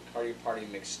 And Cardio Party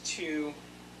Mix 2,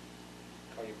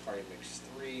 Cardio Party Mix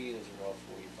 3, those are all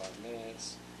 45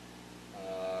 minutes.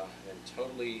 And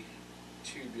Totally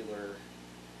Tubular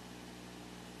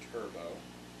Turbo.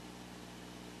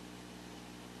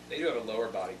 They do have a lower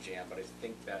body jam, but I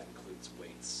think that includes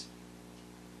weights.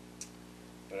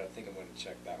 But I think I'm going to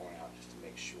check that one out just to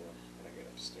make sure when I get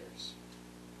upstairs.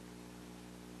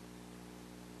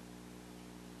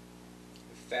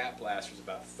 The Fat Blaster is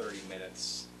about 30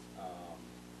 minutes,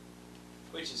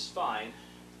 which is fine.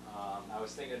 I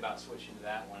was thinking about switching to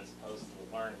that one as opposed to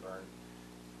the Learn and Burn,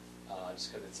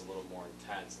 just because it's a little more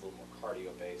intense, a little more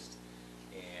cardio based,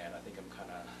 and I think I'm kind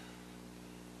of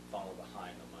falling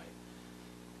behind on my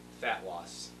fat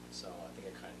loss, so I think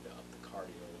I kind of up the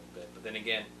cardio a little bit. But then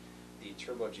again, the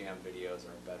Turbo Jam videos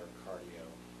are better cardio,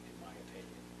 in my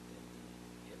opinion, than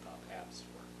the hip hop abs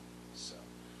were. So,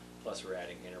 plus we're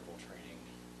adding interval training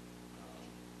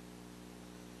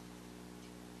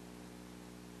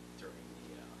during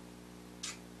the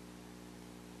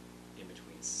in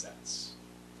between sets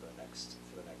for the next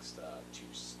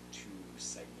two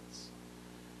segments.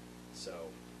 So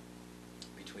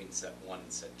between set 1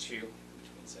 and set 2,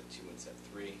 between set 2 and set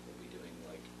 3, we'll be doing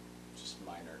like just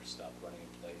minor stuff, running in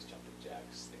place, jumping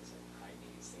jacks, things like high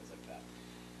knees, things like that.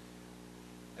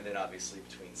 And then obviously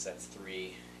between sets 3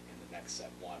 and the next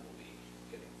set 1, we'll be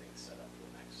getting things set up for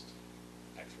the next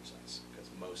exercise,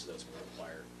 because most of those will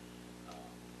require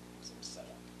some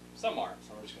setup. Some aren't.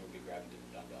 Some are just going to be grabbing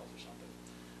different dumbbells or something.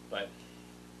 But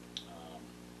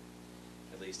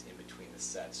at least in between the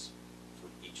sets for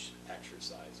each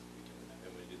exercise, we'll be doing that. Then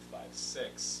when we do the 5, 6,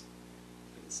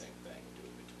 do the same thing. We'll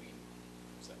do it between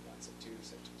set 1, set 2,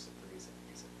 set 2, set 3, set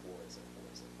 3, set 4, set 4,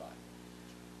 set 5.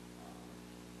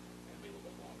 And be a little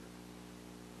bit longer.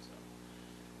 So,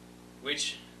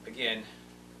 which, again,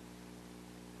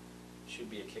 should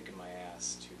be a kick in my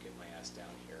ass to get my ass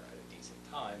down here at a decent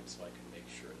time, so I can make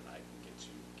sure that I can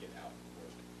get out and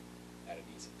work at a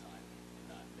decent time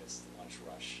and not miss the lunch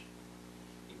rush,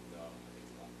 even though I think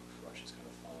the lunch rush is kind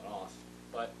of fallen off.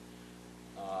 But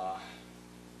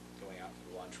going out for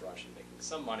the lunch rush and making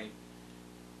some money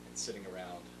and sitting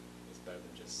around is better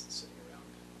than just sitting around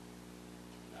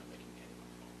not making any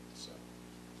money. So if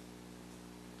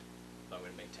I'm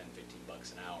going to make 10, 15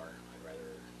 bucks an hour, I'd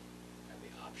rather have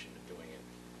the option of doing it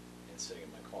and sitting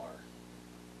in my car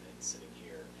than sitting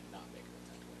here and not making the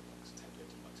 10, 20 bucks, 10,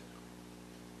 15 bucks an hour.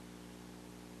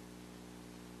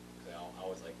 Because I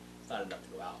always like, it's not enough to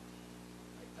go out.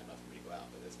 Like, not enough for me to go out,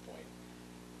 but at this point,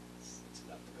 it's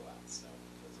enough to go out. So,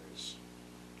 because I'm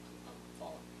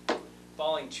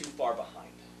falling too far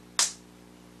behind.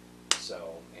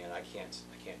 So, and I can't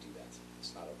do that.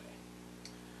 It's not okay.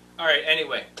 All right.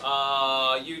 Anyway,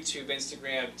 YouTube,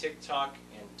 Instagram, TikTok,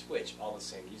 and Twitch, all the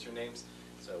same usernames.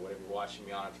 So whatever you're watching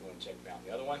me on, if you want to check out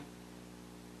the other one,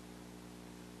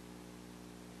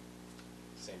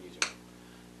 same username.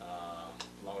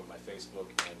 Along with my Facebook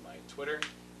and my Twitter,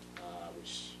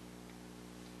 which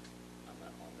I'm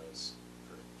not on those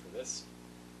for this.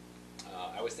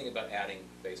 I was thinking about adding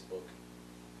Facebook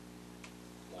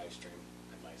live stream.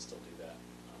 I might still do that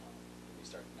when we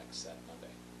start the next set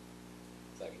Monday.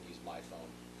 So I can use my phone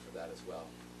for that as well.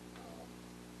 I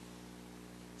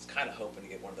was kind of hoping to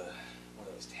get one of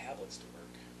those tablets to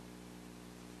work,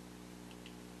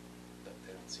 but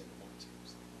they don't seem to want to.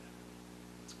 So whatever.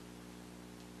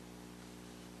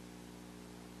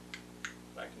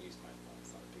 But I can use my phone.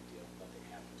 It's not a big deal. Nothing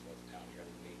happens while it's down here other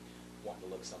than me wanting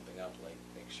to look something up, like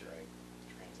make sure I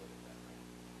translated that right.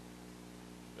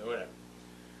 But whatever.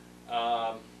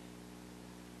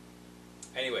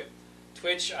 Anyway,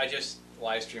 Twitch, I just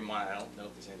live stream on. I don't know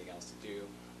if there's anything else to do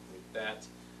with that.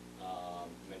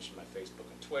 Mentioned my Facebook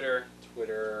and Twitter.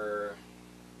 Twitter,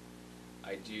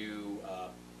 I do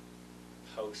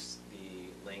post the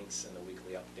links and the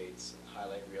weekly updates and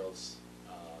highlight reels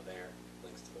there,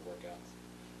 links to the workouts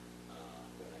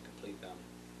when I complete them.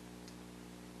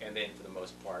 And then for the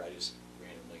most part, I just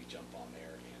randomly jump on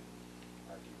there and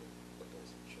argue with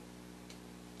those and shit.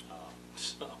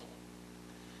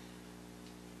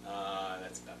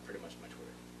 That's about pretty much my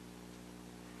Twitter.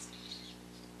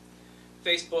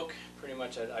 Facebook, pretty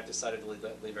much I've decided to leave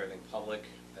everything public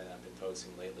that I've been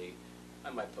posting lately.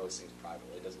 I might post things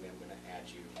privately. It doesn't mean I'm going to add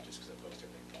you just because I post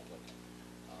everything public.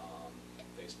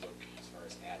 Facebook, as far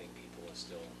as adding people, is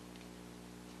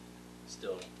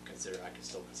still consider. I can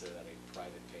still consider that a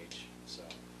private page. So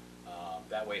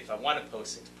that way, if I want to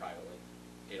post things privately,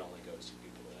 it only goes to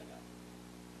people that I know,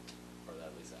 or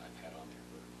that at least I've had on there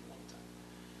for a long time.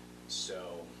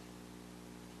 So.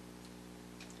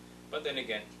 But then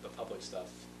again, the public stuff,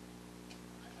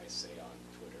 I say on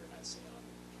Twitter and I say on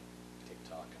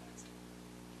TikTok, and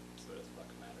so it doesn't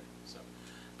fucking matter. So,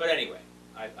 but anyway,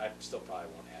 I still probably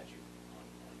won't add you on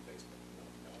Facebook.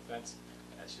 No offense.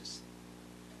 That's just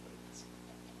what it is.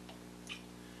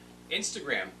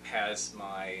 Instagram has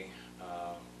my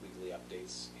weekly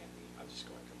updates, and I'm just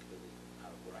going completely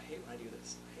out of order. I hate when I do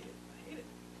this. I hate it.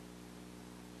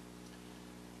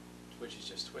 Twitch is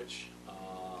just Twitch.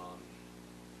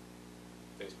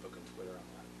 Facebook and Twitter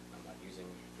I'm not using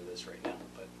for this right now,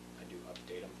 but I do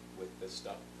update them with this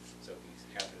stuff. So if you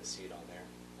happen to see it on there,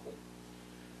 cool.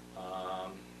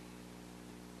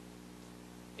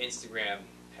 Instagram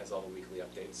has all the weekly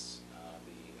updates,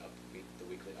 the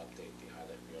weekly update, the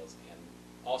highlight reels, and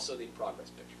also the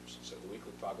progress pictures. So the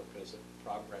weekly progress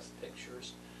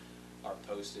pictures are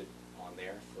posted on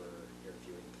there for your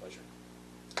viewing pleasure.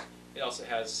 It also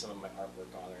has some of my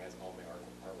artwork on there. It has all my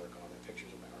artwork on there,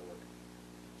 pictures of my artwork.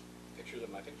 Pictures of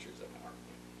my art.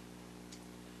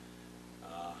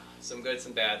 Some good,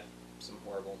 some bad, some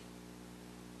horrible.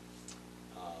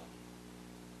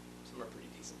 Some are pretty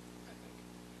decent, I think.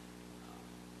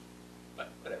 But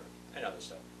whatever, and other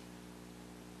stuff.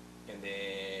 And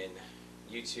then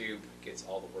YouTube gets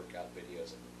all the workout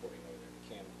videos I'm recording over there in the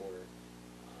camcorder.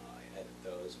 I edit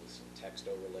those with some text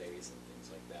overlays and things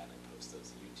like that, and I post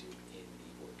those to YouTube in the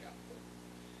workout form.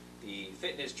 The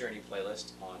Fitness Journey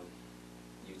playlist on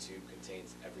YouTube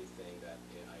contains everything that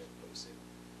I have posted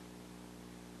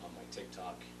on my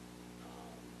TikTok.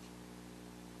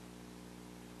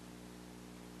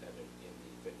 That are in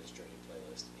the Fitness Journey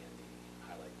playlist and the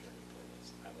Highlight Journey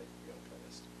playlist, Highlight Reel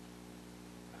playlist.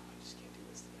 Wow, I just can't do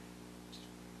this today.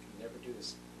 I can never do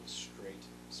this straight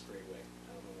way.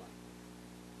 I don't know why.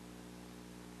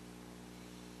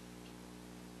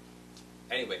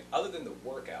 Anyway, other than the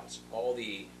workouts, all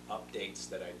the updates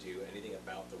that I do, anything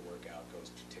about the workout goes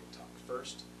to TikTok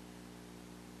first,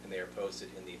 and they are posted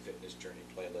in the Fitness Journey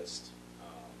playlist.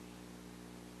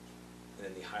 And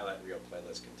then the Highlight Reel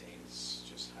playlist contains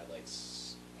just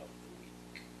highlights of the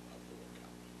week of the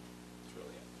workout. That's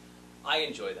really it. I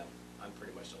enjoy them. I'm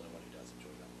pretty much the only one who does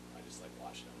enjoy them. I just like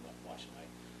watching them, watching my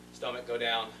stomach go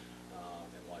down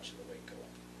and watching the weight go up.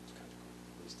 It's kind of cool.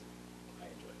 At least I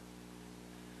enjoy it.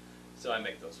 So I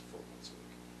make those for once a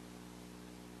week.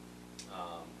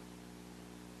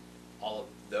 All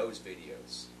of those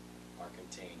videos are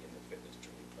contained in the Fitness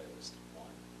Journey playlist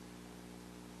on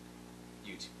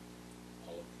YouTube.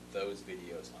 All of those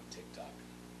videos on TikTok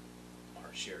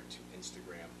are shared to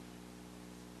Instagram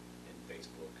and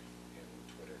Facebook and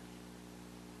Twitter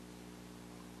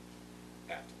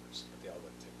afterwards, but they all go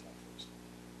to TikTok first.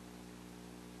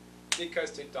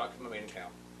 Because TikTok is my main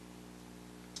account,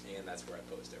 and that's where I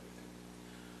post everything.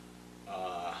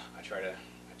 I try to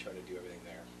do everything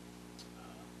there.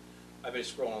 I've been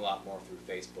scrolling a lot more through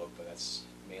Facebook, but that's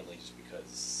mainly just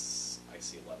because I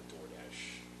see a lot of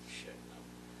DoorDash shit. I'm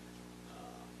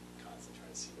constantly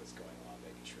trying to see what's going on,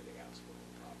 making sure the app's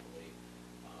working properly,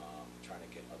 trying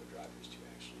to get other drivers to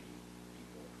actually be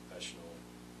more professional,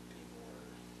 be more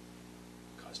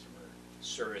customer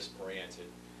service oriented,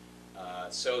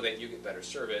 so that you get better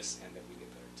service and that we get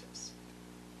better tips.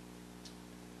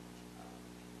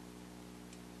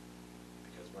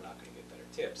 Because we're not going to get better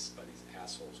tips by these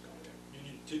assholes going there. You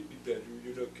need to tip me better,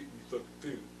 you're not getting me fucking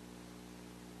food.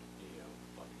 You know,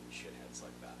 fucking shitheads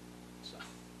like that. So,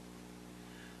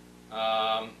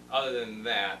 other than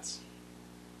that,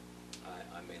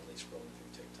 I'm mainly scrolling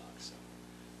through TikTok. So,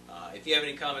 if you have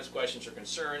any comments, questions, or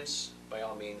concerns, by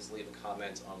all means, leave a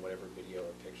comment on whatever video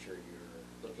or picture you're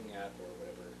looking at, or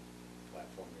whatever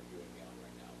platform you're viewing me on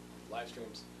right now. Live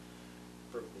streams,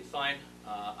 perfectly fine.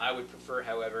 I would prefer,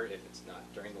 however, if it's not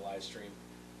during the live stream,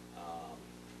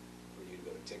 for you to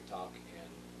go to TikTok and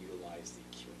utilize the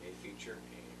Q&A feature,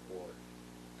 or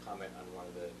comment on one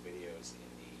of the videos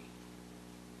in the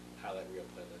Highlight Reel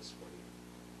playlist or the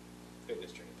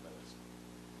Fitness Journey playlist.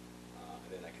 And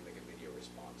then I can make a video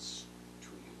response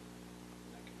to you,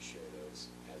 and I can share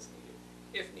those as needed,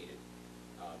 if needed,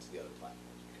 to the other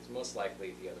platforms. Because most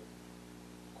likely the other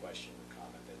question or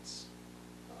comment that's,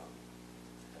 I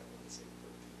don't want to say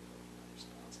worthy of my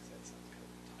response, because that sounds kind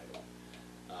of entitled,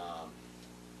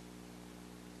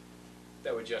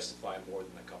 that would justify more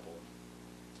than a couple,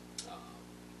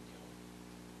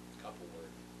 couple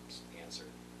words answer.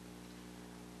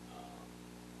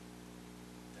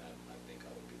 And I think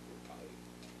other people would probably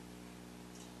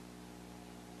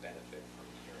benefit from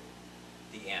hearing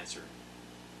the answer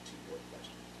to your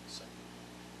question. So,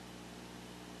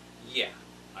 yeah,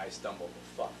 I stumbled the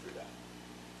fuck through that,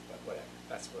 but whatever.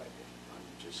 That's what I did.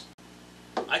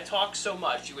 I talk so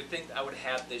much. You would think I would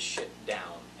have this shit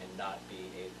down and not be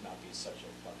such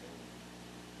a fucking,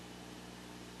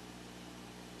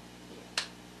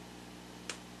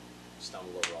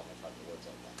 stumble over all my fucking words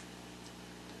like that.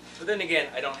 But then again,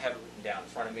 I don't have it written down in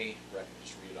front of me where I can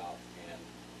just read it off and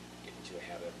get into a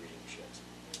habit of reading shit.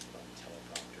 Put on a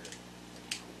teleprompter.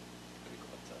 Pretty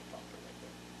cool teleprompter right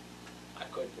there. I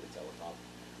could put a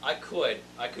teleprompter.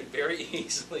 I could very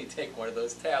easily take one of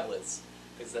those tablets,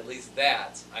 because at least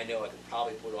that I know I could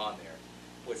probably put on there,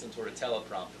 put some sort of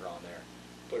teleprompter on there,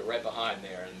 put it right behind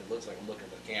there, and it looks like I'm looking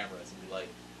at the cameras and be like,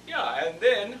 yeah, and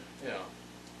then, you know.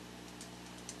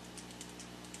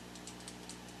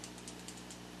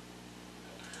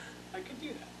 I could do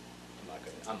that. I'm not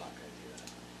gonna do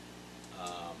that.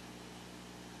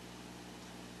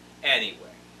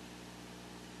 Anyway,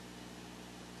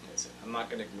 like I said, I'm not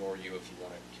gonna ignore you if you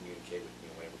want to communicate with me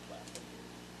on whatever platform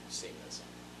you're seeing this on.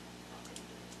 I'm not gonna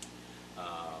do it.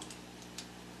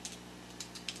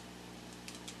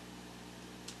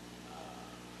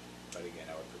 But again,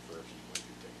 I would prefer if you went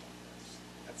through TikTok first.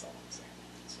 That's all I'm saying.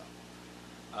 So,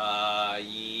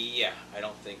 yeah, I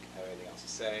don't think I have anything else to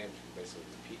say. I'm just basically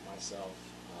repeat myself.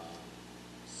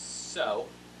 So,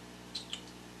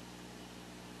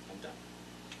 I'm done.